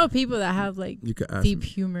fact? I do know people that have like deep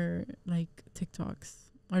humor like TikToks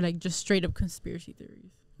or like just straight up conspiracy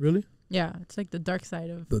theories. Really? Yeah, it's like the dark side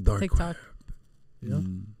of Web. TikTok. Yeah.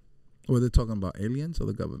 Were they talking about aliens or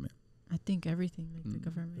the government? I think everything, like the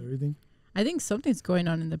government. Everything? I think something's going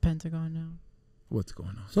on in the Pentagon now. What's going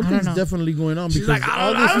on? Something's definitely going on. She's because like,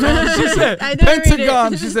 all this talk. She said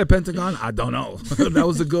Pentagon. She said Pentagon. I don't know. That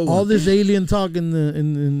was a good one. All this alien talk in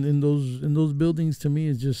those buildings to me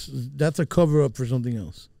is just that's a cover up for something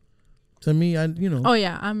else. To me, Oh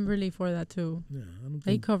yeah, I'm really for that too. Yeah,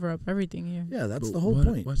 they cover up everything here. Yeah, that's the whole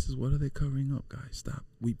point. What are they covering up, guys? Stop.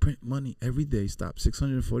 We print money every day. Stop.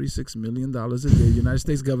 $646 million a day. United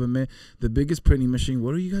States government, the biggest printing machine.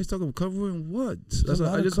 What are you guys talking about? Covering what?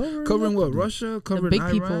 Covering what? Russia? Covering the big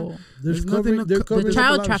Iran? People. There's nothing. The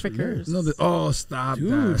child traffickers. No, stop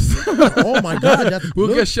Dude. that. Oh my God.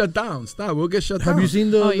 We'll get shut down. Stop. We'll get shut down. Have you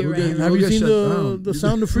seen the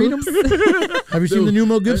Sound of Freedom? Have you seen the new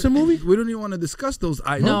Mel Gibson movie? We don't even want to discuss those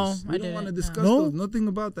items. No, we don't want to discuss those. Nothing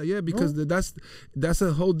about that. Yeah, because that's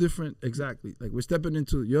a whole different. Exactly. Like we're stepping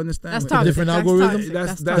into. You understand? That's toxic. Different algorithm.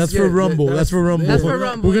 That's for Rumble. That's for Rumble.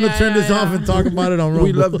 We're gonna turn this off and talk about it on Rumble.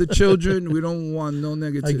 We love the children. We don't want no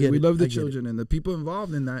negativity. We love the children, and the people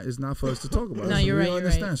involved in that is not for us to talk about. No, you're right. You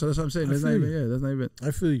understand? So that's what I'm saying. That's not even.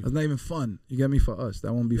 I feel you. That's not even fun. You get me? For us,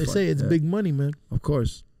 that won't be fun. They say it's big money, man. Of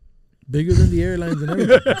course. Bigger than the airlines and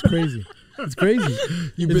everything. It's crazy. It's crazy.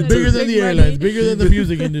 It's bigger than the airlines, bigger than the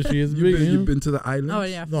music industry. It's big. You've been to the islands? Oh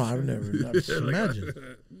yeah. No, I've never. Imagine.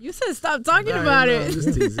 You said stop talking about it.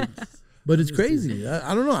 Just teasing. But it's crazy.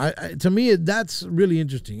 I don't know. To me, that's really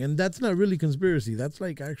interesting, and that's not really conspiracy. That's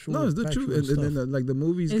like actual. No, it's the truth. And then like the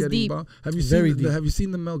movies it's getting deep. bomb. Have you Very seen deep. Have you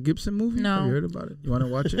seen the Mel Gibson movie? No. Have you heard about it? You want to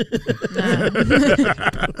watch it?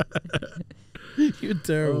 You're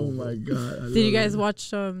terrible. Oh my god! Did you guys watch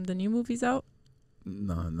the new movies out?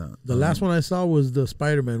 No. The last one I saw was the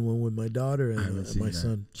Spider-Man one with my daughter and my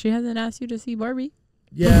son. She hasn't asked you to see Barbie.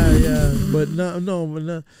 Yeah, but no,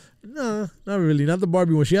 not really. Not the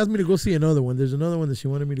Barbie one. She asked me to go see another one. There's another one that she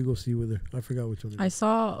wanted me to go see with her. I forgot which one. I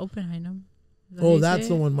saw Oppenheimer. Oh, that's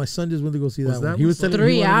the one. My son just went to go see that one. He was telling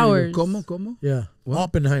 3 hours. Como? Yeah. What?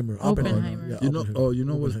 Oppenheimer. Yeah, You know? Oppenheimer. Oh, you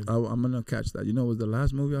know what? Oppenheimer. I'm gonna catch that. You know what? The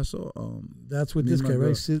last movie I saw. That's with Me this and guy, my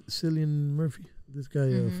right? girl. Cillian Murphy. This guy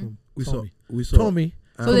from We saw. Tommy.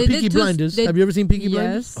 So From they Peaky did Blinders. Have you ever seen Peaky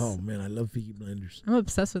Blinders? Yes. Oh man, I love Peaky Blinders. I'm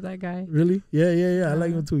obsessed with that guy. Really? Yeah. I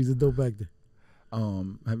like him too. He's a dope actor.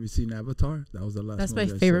 Have you seen Avatar? That was the last. That's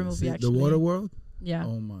movie my I favorite saw. movie, See, actually. The Water World. Yeah.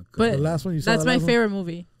 Oh my god. But The last one you saw. that's the my last one? favorite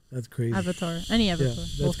movie. That's crazy. Avatar. Any Avatar.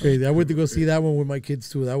 Yeah, that's crazy. I went to go see that one with my kids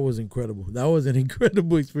too. That was incredible. That was an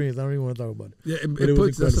incredible experience. I don't even want to talk about it. Yeah, But it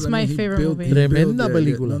was that's incredible. what I my mean. He favorite built- movie. he built- Tremenda yeah,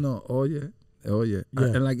 película. No. Oh yeah.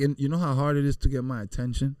 And like, you know how hard it is to get my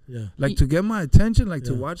attention. Yeah. Like to get my attention, like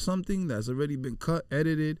to Yeah. watch something that's already been cut,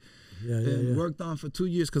 edited, Yeah. and worked on for 2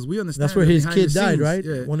 years. Because we understand. That's where his behind kid the died, scenes. right?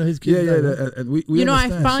 Yeah. One of his kids died. Right? And we You know, I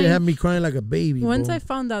understand. found- She had me crying like a baby. Once bro. I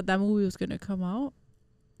found out that movie was gonna come out,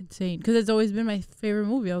 insane. Because it's always been my favorite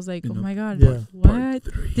movie. I was like, You oh know, my god, Yeah. what?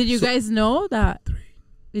 Three. Did you guys know that 3.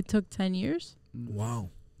 it took 10 years?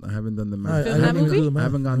 Wow. I haven't done the I math. Film that didn't even movie? do the I math.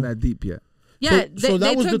 haven't gone that deep yet. Yeah. So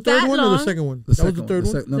that was the took third that one or long. the second one? The That was the second third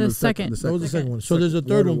one. one? No, The the second. That was the second one. So Second. there's a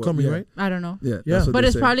third one Waterworld, coming, yeah. right? I don't know. Yeah. Yeah. that's what But they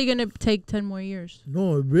it's say. probably gonna take 10 more years.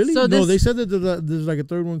 No, really? So No, this- they said that there's like a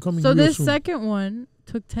third one coming So real this soon. second one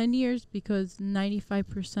took 10 years because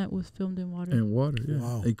 95% was filmed in water. And water. Yeah.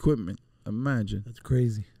 Wow. Equipment. Imagine. That's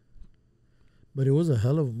crazy. But it was a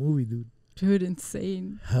hell of a movie, dude. Dude,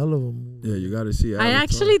 insane. Hell of a movie. Yeah, you got to see. I Avatar.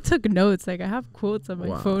 actually took notes. Like I have quotes on my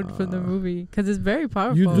Wow. phone from the movie because it's very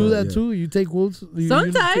powerful. You do that Yeah. too? You take quotes?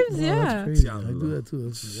 Sometimes, That's yeah. crazy. I Diablo. do that too.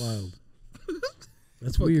 That's wild.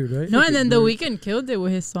 That's weird, right? No, and then The Weeknd killed it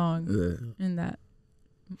with his song Yeah. in that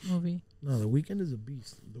movie. No, The Weeknd is a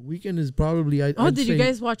beast. The Weeknd is probably. Oh, did you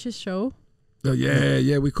guys watch his show? Oh,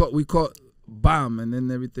 yeah. We caught bomb and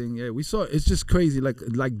then everything. Yeah, we saw. It's just crazy. Like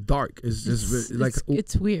dark. It's just like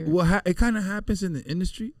it's weird. Well, it kind of happens in the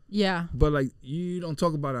industry, Yeah. but like you don't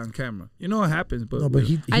talk about it on camera. You know what happens, but No, but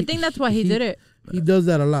I think that's why he did it. He does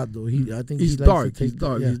that a lot, though. I think he's he likes dark. to take He's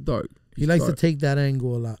dark. that- yeah. He's dark. He likes to take that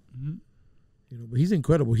angle a lot. Mhm. You know, but he's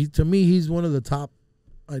incredible. To me, he's one of the top,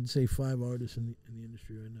 I'd say, 5 artists in the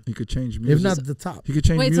industry right now. He could change music. If not the top. he could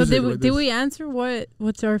change Wait, music. so did like did this. we answer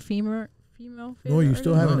what's our female favorite? No, you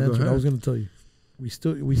still artist? haven't No, go answered. I ahead. was going to tell you. We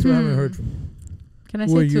still haven't heard from you. Can I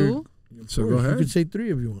Who are say your- 2? So Of go course, ahead. You could say 3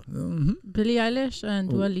 if you want. Billie Eilish and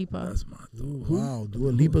Dua Lipa. That's my Wow, Dua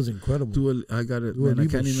Lipa's incredible. I got it. Dua Man, I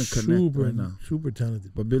Lipa's can't even connect right now. super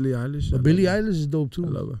talented. But Billie Eilish. But Billie Eilish is dope too. I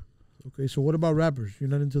love her. Okay, so what about rappers? You're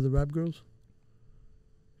not into the rap girls?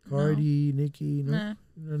 Cardi, Nicki, no? Nah.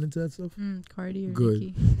 You're not into that stuff? Cardi or Good.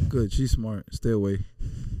 Nicki. Good. She's smart. Stay away.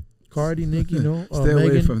 Cardi, Nicki, no? Stay away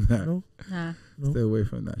Megan, from that. No? Nah, No? Stay away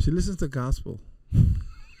from that. She listens to gospel.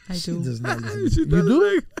 I She do. does not listen. She You does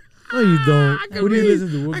do? like- No, you don't. I can What do you read. listen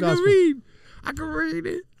to? What I gospel? can read. I can read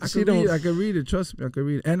it. I She can read. don't- I can read it. Trust me. I can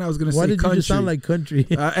read it. And I was gonna Why say did country. you just sound like country?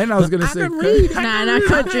 And I was gonna say can read. Nah, not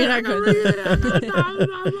country, not country.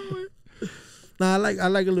 Nah, I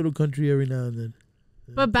like a little country every now and then.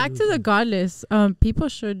 But back to the godless, people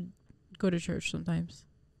should go to church sometimes.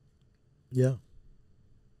 Yeah.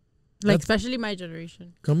 Like That's- especially my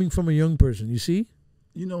generation. Coming from a young person, you see?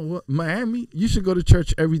 You know what? Miami, you should go to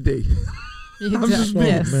church every day. I'm just Exactly. being,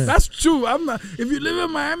 Yes. man. That's true. I'm not. If you live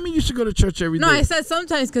in Miami, you should go to church every day. No, I said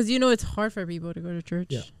sometimes because it's hard for people to go to church.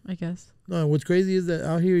 Yeah. I guess. No, what's crazy is that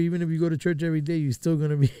out here, even if you go to church every day, you're still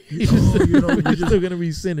gonna be, you know, you're still gonna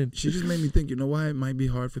be sinning. She just made me think. You know why it might be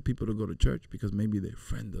hard for people to go to church? Because maybe their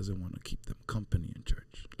friend doesn't want to keep them company in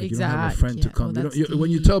church. Like you don't have a friend to Yeah. come. Oh, You that's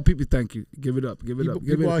when you deep. tell people, thank you, give it up, give it up,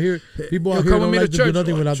 give People it. out here, people out You're here coming don't me like to to do church.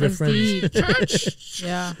 nothing without their That's friends. deep. Church.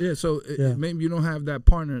 Yeah. Yeah. So Yeah. maybe you don't have that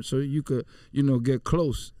partner, so you could, get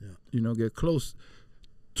close. Yeah. Get close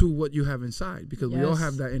to what you have inside, because we all Yes.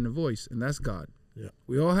 have that inner voice, and that's God. Yeah.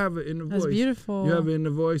 We all have an inner That's voice. beautiful. You have an inner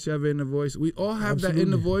voice. You have an inner voice. We all have that inner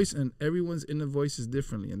Absolutely. voice, and everyone's inner voice is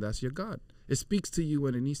differently, and that's your God. It speaks to you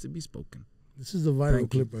when it needs to be spoken. This is a viral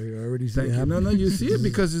clip right here. I already see it happening. No, you see it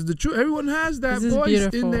because it's the truth. Everyone has that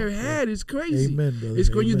voice in their head. It's crazy. Amen, brother.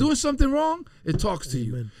 It's when you're doing something wrong, it talks to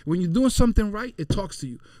you. When you're doing something right, it talks to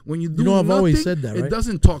you. When you do I've nothing, always said that, right? It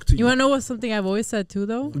doesn't talk to you. You want to know what's something I've always said too,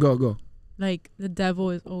 though? Go. Like, the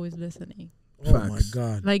devil is always listening. Oh, my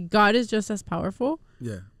God. Like, God is just as powerful.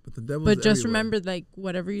 Yeah, but the devil's But just everywhere. remember, like,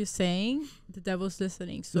 whatever you're saying, the devil's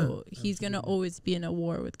listening. So he's going to always be in a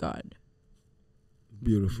war with God.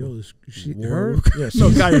 Beautiful. Yo,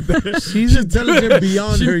 she's intelligent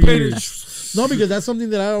beyond her years. No, because that's something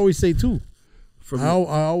that I always say too. I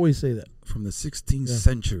always say that. From the 16th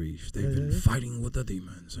century, they've been fighting with the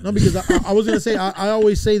demons. No, because I was going to say, I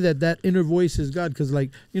always say that inner voice is God. Because, like,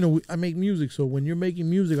 I make music. So when you're making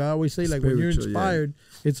music, I always say, like, when you're inspired,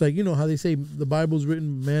 it's like, how they say the Bible's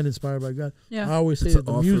written, man inspired by God. Yeah. I always say that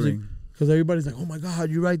the music, because everybody's like, oh, my God, how'd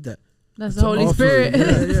you write that? That's the Holy Spirit.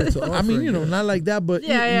 I mean, not like that, but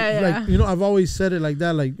like, I've always said it like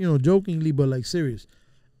that, like, jokingly, but like serious.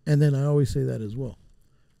 And then I always say that as well.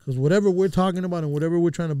 Because whatever we're talking about and whatever we're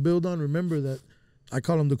trying to build on, remember that I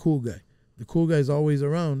call him the cool guy. The cool guy is always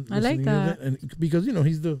around. I like that. And because,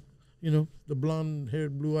 he's the, the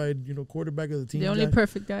blonde-haired, blue-eyed, quarterback of the team. The only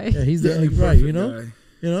perfect guy. Yeah, he's the only right, guy.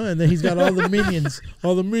 And then he's got all the minions,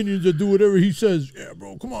 that do whatever he says. Yeah,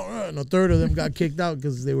 bro, come on. And a third of them got kicked out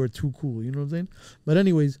because they were too cool. You know what I'm saying? But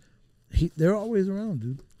anyways, they're always around,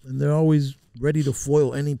 dude. And they're always ready to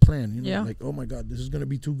foil any plan. Like, oh, my God, this is going to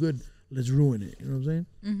be too good. Let's ruin it. You know what I'm saying?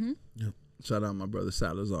 Mm-hmm. Yeah. Shout out my brother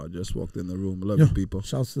Salazar. Just walked in the room. I love you, people.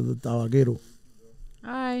 Shouts to the Tabaguero.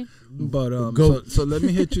 Hi. But so let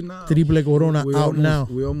me hit you now. Triple Corona now.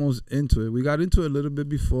 We're almost into it. We got into it a little bit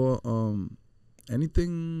before.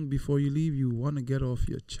 Anything before you leave you want to get off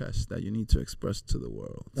your chest that you need to express to the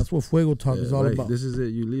world? That's what Fuego Talk is all about. This is it.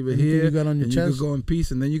 You leave it here, you got on your chest. You can go in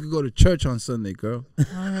peace, and then you can go to church on Sunday, girl. All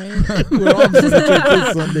right. We're all going to church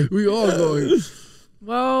this Sunday. We all going.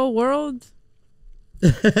 Well, world.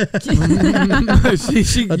 You can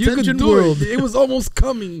do world. It was almost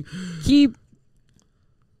coming. Keep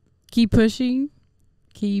pushing.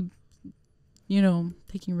 Keep,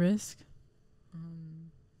 taking risks.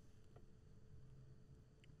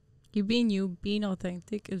 Keep being you. Being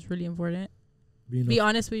authentic is really important. Be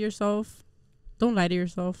honest with yourself. Don't lie to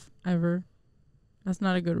yourself ever. That's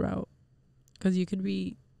not a good route. Because you could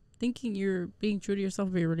be thinking you're being true to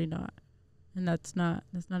yourself, but you're really not. And that's not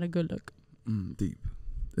a good look. Deep.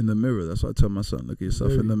 In the mirror, that's what I tell my son. Look at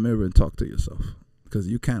yourself in the mirror and talk to yourself. Because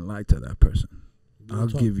you can't lie to that person. I'll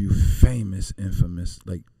give you famous, infamous,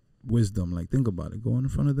 like, wisdom. Like, think about it. Go in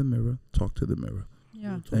front of the mirror. Talk to the mirror.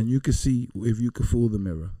 Yeah. And you can see if you can fool the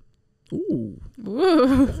mirror. Ooh.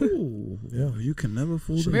 Yeah. You can never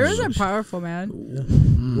fool the mirror. Mirrors are powerful, man.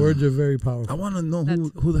 Yeah. Words are very powerful. I want to know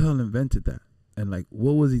who the hell invented that. And, like,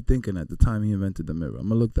 what was he thinking at the time he invented the mirror? I'm going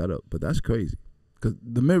to look that up. But that's crazy. Because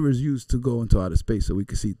the mirror is used to go into outer space so we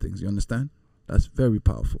can see things. You understand? That's very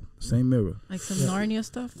powerful. Same mirror. Like some Narnia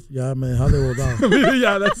stuff? Yeah, man. How they were down.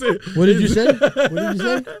 Yeah, that's it. What did you say?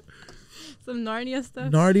 Some Narnia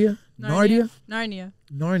stuff? Narnia?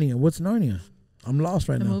 Narnia. What's Narnia? I'm lost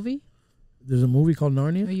right now. The movie? There's a movie called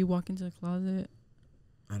Narnia? Where you walk into the closet?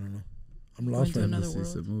 I don't know. I'm lost right now.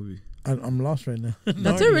 It's a movie. I'm lost right now.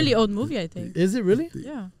 That's a really old movie, I think. Is it really?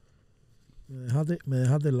 Yeah. How they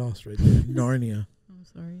lost right there? Narnia. I'm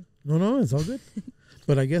sorry. No, it's all good.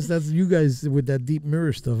 But I guess that's you guys with that deep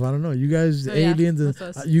mirror stuff. I don't know. You guys, aliens,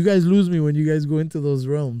 you guys lose me when you guys go into those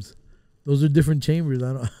realms. Those are different chambers.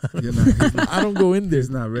 I don't go in there. He's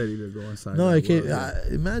not ready to go inside. No, I can't.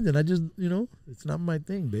 Imagine. I just, it's not my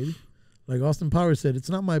thing, baby. Like Austin Powers said, it's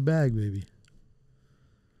not my bag, baby.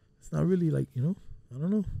 It's not really like, I don't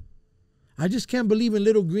know. I just can't believe in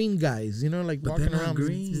little green guys, like but walking around.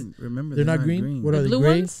 Green. Remember, they're not green. What the are they? Blue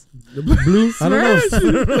gray? Ones? The blue. I don't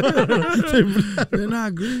know. They're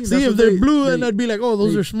not green. See, if they're blue, then I'd be like, oh,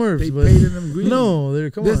 those are Smurfs. They painted them green. No, they're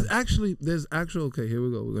come on. There's actual. Okay, here we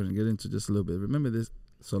go. We're gonna get into just a little bit. Remember this.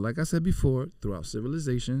 So, like I said before, throughout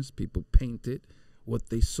civilizations, people painted what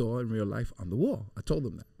they saw in real life on the wall. I told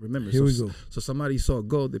them that. Remember, here we go. So somebody saw a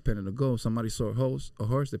goat, they painted a goat. Somebody saw a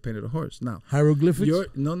horse, they painted a horse. Now,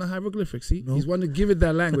 hieroglyphics? No, not hieroglyphics. See, no. He's wanting to give it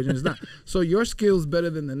that language, and it's not. So your skill's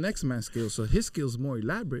better than the next man's skill. So his skill's more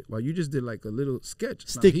elaborate, while you just did like a little sketch.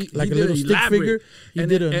 Stick, he a little stick figure. He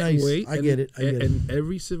did a nice. I get it. And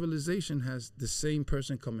every civilization has the same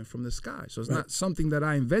person coming from the sky. So it's not something that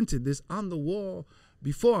I invented. This on the wall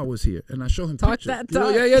before I was here, and I show him Talk pictures. that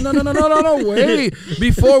talk. Yeah, no, wait.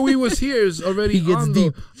 Before we was here is already on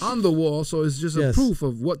the wall, so it's just a proof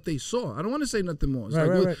of what they saw. I don't want to say nothing more.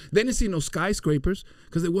 It's they didn't see no skyscrapers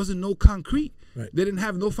because there wasn't no concrete. Right. They didn't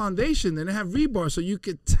have no foundation. They didn't have rebar, so you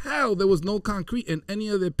could tell there was no concrete in any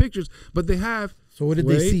of their pictures. But they have. So what did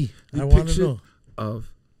they see? I want to know.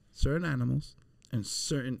 Of certain animals and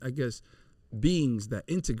certain, I guess, beings that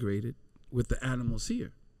integrated with the animals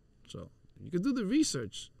here. So you can do the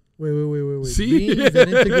research. Wait. See? Beings that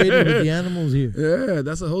integrated with the animals here. Yeah,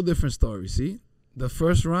 that's a whole different story. See? The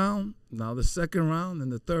first round, now the second round,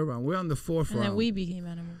 and the third round. We're on the fourth round. And then we became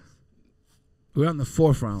animals. We're on the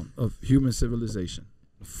fourth round of human civilization.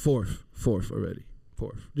 Fourth already.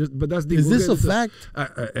 But that's the. Is this a fact?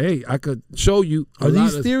 Hey, I could show you. Are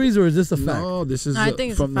these theories or is this a fact? No, this is I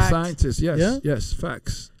think it's from a the fact. scientists. Yes, yes,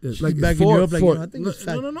 facts. It's She's like backing you up, like, I think it's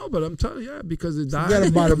fact. No, but I'm telling you, because it died. Forget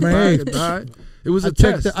about it, man. It died. It was a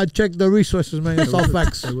test. I checked the resources, man. It's all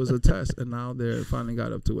facts. It was a test, and now they finally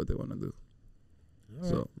got up to what they want to do.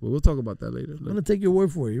 So we'll talk about that later. I'm gonna take your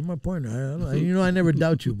word for it. You're my partner. I never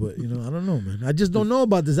doubt you, but I don't know, man. I just don't know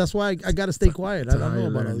about this. That's why I gotta stay quiet. I don't know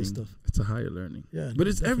about all this stuff. It's a higher learning. Yeah, but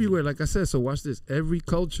it's everywhere, like I said. So watch this. Every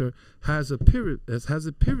culture has a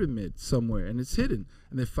pyramid somewhere, and it's hidden.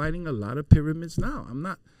 And they're fighting a lot of pyramids now. I'm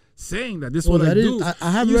not saying that this is what I do.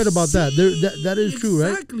 I have read about that. That is true,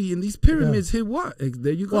 right? Exactly. And these pyramids hit what?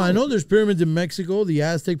 There you go. Well, I know there's pyramids in Mexico, the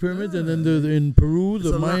Aztec pyramids, and then in Peru,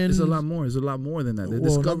 the Mayans. It's a lot more. It's a lot more than that. They're not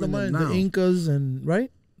discovering the Mayans, now. the Incas, and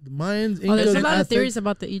right? The Mayans, Incas, there's a lot Aztecs. of theories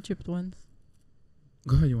about the Egypt ones.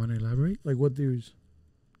 Go ahead. You want to elaborate? Like what theories?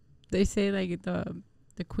 They say like the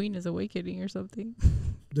queen is awakening or something.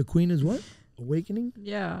 The queen is what? Awakening?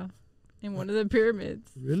 Yeah, in one of the pyramids.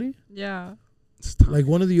 Really? Yeah. Like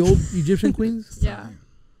one of the old Egyptian queens? Yeah.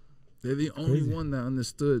 They're the only one that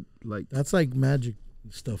understood. Like that's like magic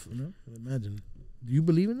stuff, Imagine. Do you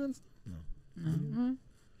believe in that? No. Mm-hmm.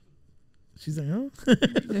 She's like, huh?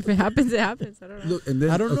 If it happens, it happens. I don't know. Look, and then,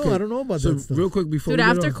 I don't know about that stuff. Real quick before, dude,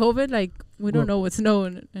 after COVID, like we don't know what's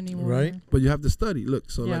known anymore. Right. But you have to study. Look,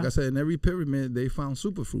 so like I said, in every pyramid they found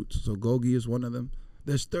superfruits. So Gogi is one of them.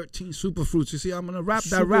 There's 13 superfruits. You see, I'm gonna rap.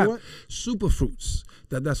 Superfruits.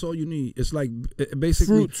 That's all you need. It's like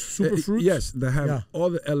basically fruits. Superfruits. Yes, that have all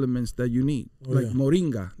the elements that you need.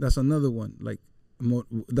 Moringa. That's another one. Like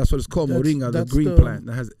that's what it's called. Moringa, the green plant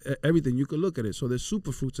that has everything. You could look at it. So there's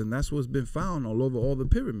superfruits, and that's what's been found all over all the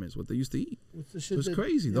pyramids. What they used to eat. What's the shit? It's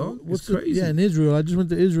crazy, dog. It's crazy. Yeah, in Israel. I just went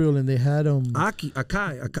to Israel, and they had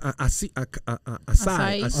acai.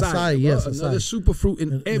 Yes, another superfruit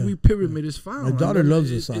in every pyramid is found. My daughter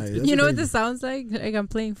loves acai. You know what this sounds like? Like I'm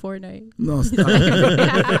playing Fortnite. No, stop.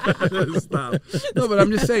 Stop. No, but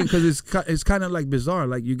I'm just saying because it's kind of like bizarre.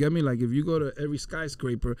 Like you get me? Like if you go to every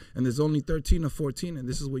skyscraper and there's only 13 or 14, and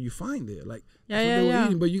this is what you find there. Like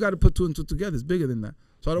eating, but you got to put two and two together. It's bigger than that.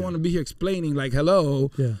 So I don't want to be here explaining like,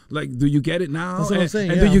 hello, like, do you get it now? That's what I'm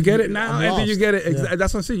saying. And do you get it now? I'm and lost. Do you get it?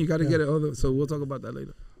 That's what I'm saying. You got to get it. So we'll talk about that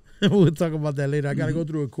later. We'll talk about that later. I got to go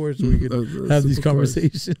through a course so we can have these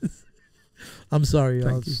conversations. I'm sorry,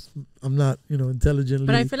 I'm not, intelligently.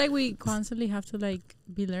 But I feel like we constantly have to like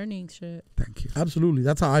be learning shit. Thank you. Absolutely.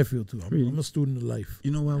 That's how I feel too. I'm a student of life.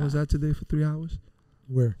 You know where I was at today for 3 hours?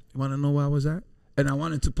 Where? You want to know where I was at? And I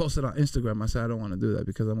wanted to post it on Instagram. I said I don't want to do that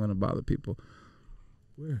because I'm going to bother people.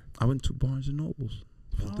 Where? I went to Barnes and Nobles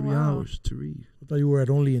for 3 hours to read. I thought you were at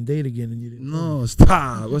Only in Date again and you didn't. No,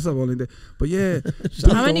 stop. What's up, Only in Date? But yeah.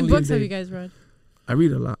 How many books have you guys read? I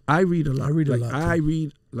read a lot. I read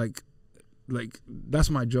like that's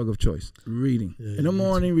my drug of choice. Reading. In the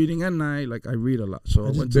morning, reading at night. Like I read a lot. So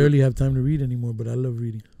I just barely have time to read anymore, but I love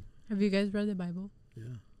reading. Have you guys read the Bible? Yeah.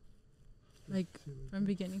 Like from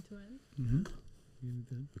beginning to end? Mm-hmm.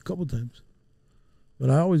 A couple times.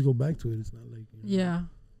 But I always go back to it. It's not like yeah.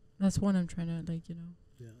 That's one I'm trying to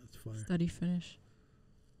that's fire. Study finish.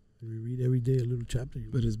 We read every day a little chapter.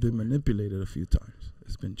 But it's been manipulated a few times.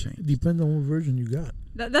 It's been changed. It depends on what version you got.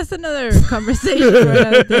 That's another conversation for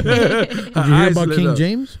another day. Did you hear about King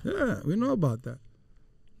James? Yeah, we know about that.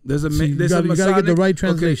 There's a you gotta get the right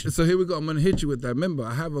translation. Okay, so here we go. I'm gonna hit you with that. Remember,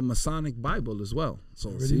 I have a Masonic Bible as well.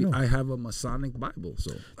 So see, I have a Masonic Bible.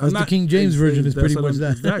 So that's the King James version is pretty much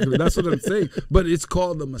that. Exactly. That's what I'm saying. But it's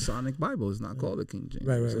called the Masonic Bible. It's not called the King James.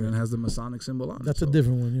 Right. And it has the Masonic symbol on it. That's a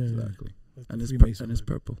different one. Yeah. Exactly. Yeah. And it's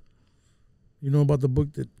purple. You know about the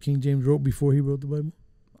book that King James wrote before he wrote the Bible?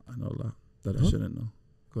 I know a lot that I shouldn't know.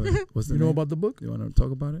 Go ahead. What's the name? You know about the book? You want to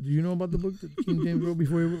talk about it? Do you know about the book that King James wrote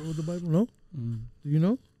before he wrote the Bible? No? Do you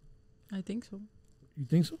know? I think so. You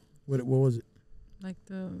think so? What was it? Like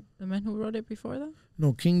the man who wrote it before that?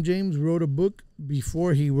 No, King James wrote a book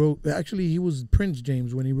before he wrote. Actually, he was Prince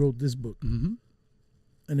James when he wrote this book, and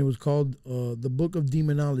it was called the Book of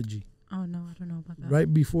Demonology. Oh no, I don't know about that.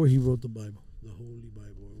 Right before he wrote the Bible, the Holy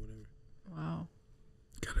Bible or whatever. Wow.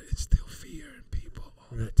 Gotta instill fear in people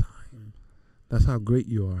all the time. That's how great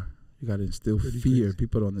you are. You gotta instill fear. Crazy.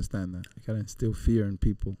 People don't understand that. You gotta instill fear in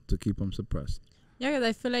people to keep them suppressed. Yeah, because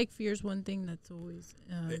I feel like fear is one thing that's always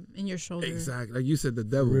in your shoulder. Exactly. Like you said, the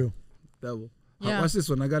devil. Real. Devil. Yeah. Watch this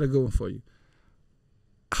one. I got a good one for you.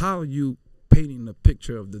 How are you painting a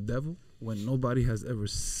picture of the devil when nobody has ever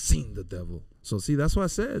seen the devil? So see, that's why I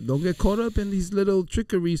said, don't get caught up in these little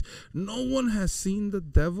trickeries. No one has seen the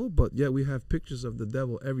devil, but yet we have pictures of the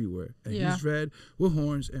devil everywhere. And he's red with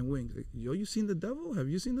horns and wings. Yo, you seen the devil? Have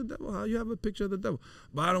you seen the devil? How you have a picture of the devil?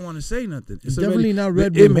 But I don't want to say nothing. It's definitely not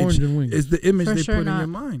red with horns and wings. It's the image they sure put not. in your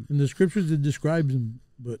mind. In the scriptures, it describes him,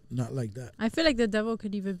 but not like that. I feel like the devil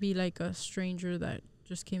could even be like a stranger that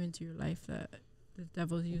just came into your life that the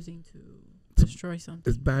devil's using to destroy something.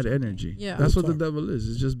 It's bad energy. Yeah. That's what the devil is.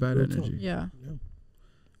 It's just bad energy. Yeah.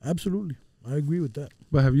 Absolutely. I agree with that.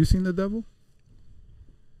 But have you seen the devil?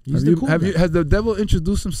 He's the cool guy. Has the devil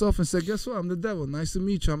introduced himself and said, "Guess what? I'm the devil. Nice to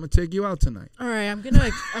meet you. I'm gonna take you out tonight." All right, I don't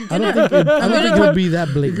think he'll be that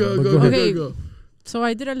blatant. Go. So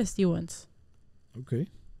I did LSD once. Okay.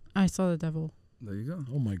 I saw the devil. There you go.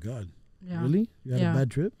 Oh my God. Yeah. Really? You had a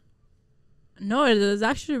bad trip? No, it was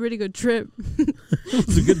actually a really good trip. It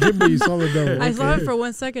was a good trip, but you saw the devil. I saw it for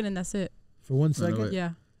 1 second and that's it. For 1 second?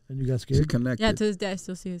 Yeah. And you got scared? Connected. Yeah, to this day I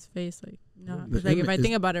still see his face. Like, no. Like if I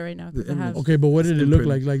think about it right now. Okay, but what did it look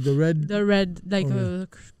like? Like the red? The red, like a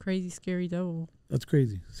crazy, scary devil. That's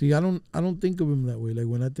crazy. See, I don't think of him that way. Like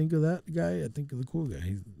when I think of that guy, I think of the cool guy.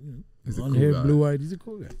 He's blonde hair, blue eyed. He's a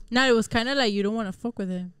cool guy. No, it was kind of like you don't want to fuck with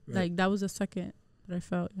him. Right. Like that was the second that I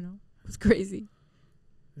felt. It was crazy.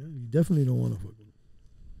 Yeah, you definitely don't want to fuck with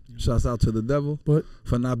him. Shouts out to the devil but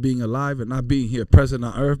for not being alive and not being here present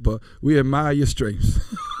on earth, but we admire your strengths.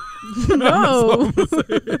 No.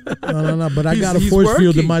 No. But I got a force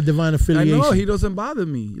field in my divine affiliation. I know he doesn't bother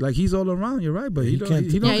me. Like he's all around. You're right, but he don't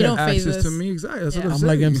get access to me. Exactly. That's what I'm saying.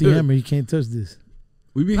 like MC Hammer. He can't touch this.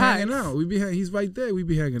 We be hanging out. He's right there. We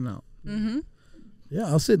be hanging out. Mm-hmm. Yeah,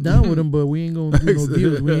 I'll sit down with him, but we ain't gonna do no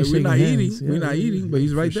deals. We're not eating. Yeah, we're not eating, but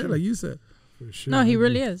he's right there, sure. like you said. For sure. No, he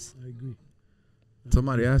really is. I agree.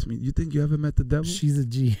 Somebody asked me, "You think you ever met the devil?" She's a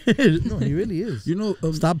G. No, he really is.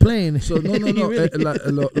 Stop playing. So no.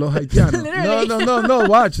 Los Haitianos. No.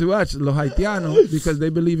 Watch. Los Haitianos, because they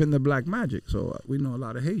believe in the black magic. So we know a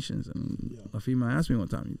lot of Haitians. And a female asked me one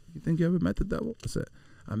time, "You think you ever met the devil?" I said,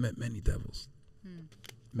 "I met many devils.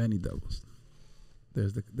 Many devils."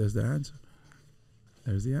 There's the answer.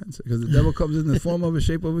 There's the answer. Because the devil comes in the form of a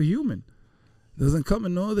shape of a human. Doesn't come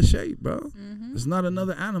in no other shape, bro. Mm-hmm. It's not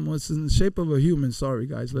another animal. It's in the shape of a human. Sorry,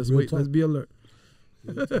 guys. Let's wait. Talk. Let's be alert.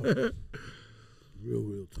 Real talk.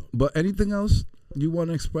 Real talk. But anything else you want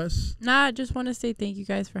to express? Nah, I just want to say thank you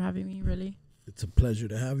guys for having me, really. It's a pleasure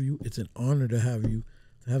to have you. It's an honor to have you.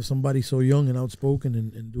 To have somebody so young and outspoken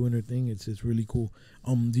and doing her thing, it's really cool.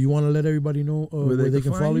 Do you want to let everybody know where they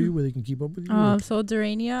can follow you, where they can keep up with you? So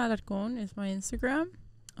Darenia Alarcón is my Instagram.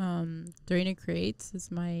 Darenia Creates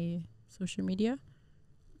is my social media.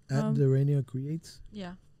 At Darenia Creates?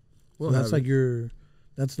 Yeah. So that's like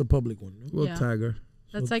that's the public one. No? We'll tag her.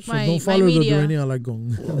 That's like so my don't follow my media. the Darenia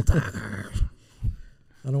Alarcón. We'll tag her.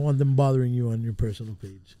 I don't want them bothering you on your personal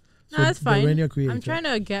page. No, that's fine. Creates, I'm trying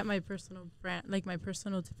to get my personal brand, like my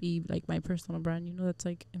personal to be like my personal brand. That's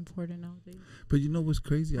like important nowadays. But you know what's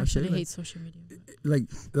crazy? I actually hate social media. Like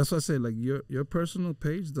that's what I say. Like your personal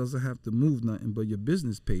page doesn't have to move nothing, but your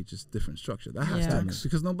business page is different structure. That has to move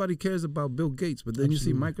because nobody cares about Bill Gates. But then you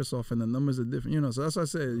see Microsoft and the numbers are different. So that's what I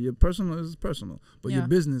say. Your personal is personal, but your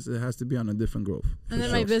business it has to be on a different growth. And then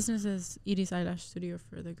my business is Edie's Eyelash Studio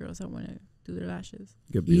for the girls that want to do their lashes.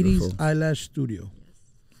 Edie's Eyelash Studio.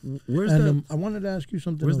 Where's that? I wanted to ask you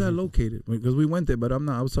something. Where's that located? Because we went there, but I'm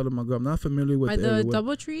not. I was telling my girl, I'm not familiar with by the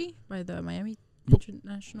DoubleTree, by the Miami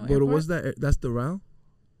International Airport. But what's that? That's Doral?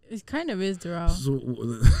 It kind of is Doral. So,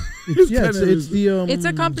 it's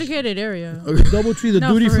a complicated area. Okay. DoubleTree, the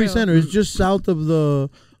duty free center, is just south of the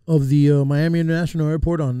Miami International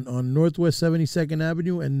Airport on Northwest 72nd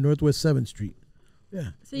Avenue and Northwest 7th Street.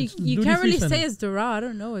 Yeah. So you can't really say it's Doral. I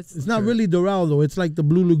don't know. It's not really Doral though. It's like the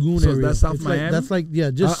Blue Lagoon area. That's South Miami. That's like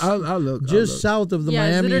just I'll look. South of the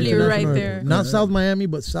Miami it's literally International right Airport. there. Not South Miami,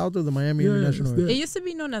 but south of the Miami International Airport. It used to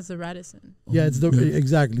be known as the Radisson. Yeah, it's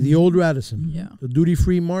exactly the old Radisson. Yeah. The duty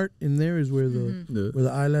free mart in there is where the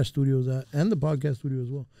eyelash studio is at, and the podcast studio as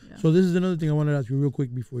well. Yeah. So this is another thing I wanted to ask you real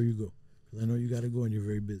quick before you go, because I know you got to go and you're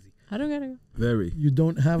very busy. I don't gotta go. Very. You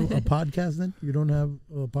don't have a podcast then? You don't have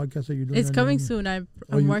a podcast that you're doing? It's coming soon. I'm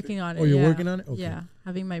working on it. Oh, you're working on it? Okay. Yeah,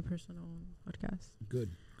 having my personal podcast.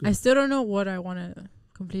 Good. I still don't know what I want to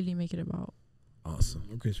completely make it about. Awesome.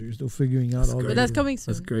 Okay, so you're still figuring out all that. But that's coming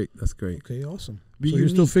soon. That's great. That's great. Okay, awesome. So you're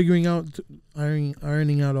still figuring out,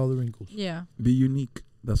 ironing out all the wrinkles. Yeah. Be unique.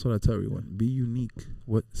 That's what I tell everyone. Be unique.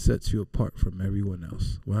 What sets you apart from everyone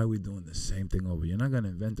else? Why are we doing the same thing over? You're not going to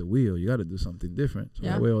invent a wheel. You got to do something different. So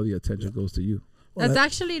that way all the attention goes to you. Well, that's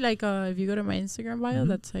actually like, if you go to my Instagram bio,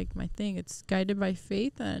 that's like my thing. It's guided by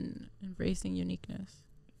faith and embracing uniqueness.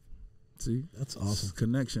 See, that's awesome.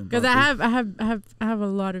 Connection. Because I have a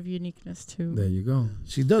lot of uniqueness too. There you go.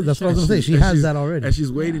 She does. That's what I was gonna say. She has that already, and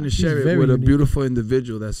she's waiting to share it with a beautiful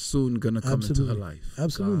individual that's soon gonna come into her life.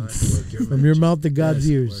 Absolutely. From your mouth to God's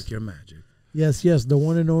ears. Work your magic. Yes, the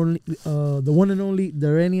one and only,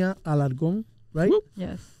 Darenia Alarcón, right? Whoop.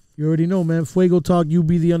 Yes. You already know, man. Fuego Talk. You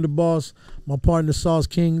be the underboss. My partner, Sauce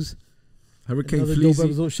Kings. Hurricane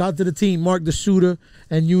Fleecy. Shout out to the team, Mark the Shooter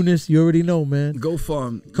and Eunice. You already know, man. Go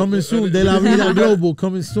Farm. Coming soon. De La Vida Global.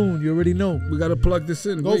 Coming soon. You already know. We got to plug this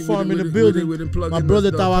in. Go Farm in the building. My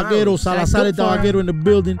brother Tabaquero, Salazar Tabaquero in the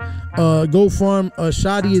building. Go Farm.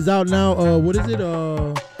 Shadi is out now. What is it?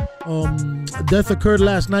 Death Occurred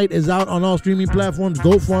Last Night is out on all streaming platforms.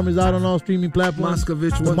 Go Farm is out on all streaming platforms.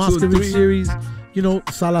 Moscovich, the Moscovich series. You know,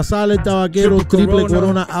 Salazar Tabaquero, Triple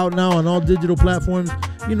Corona out now on all digital platforms.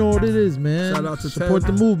 You know what it is, man. Shout out to Support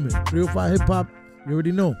the movement. 305 Hip Hop. You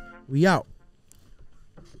already know. We out.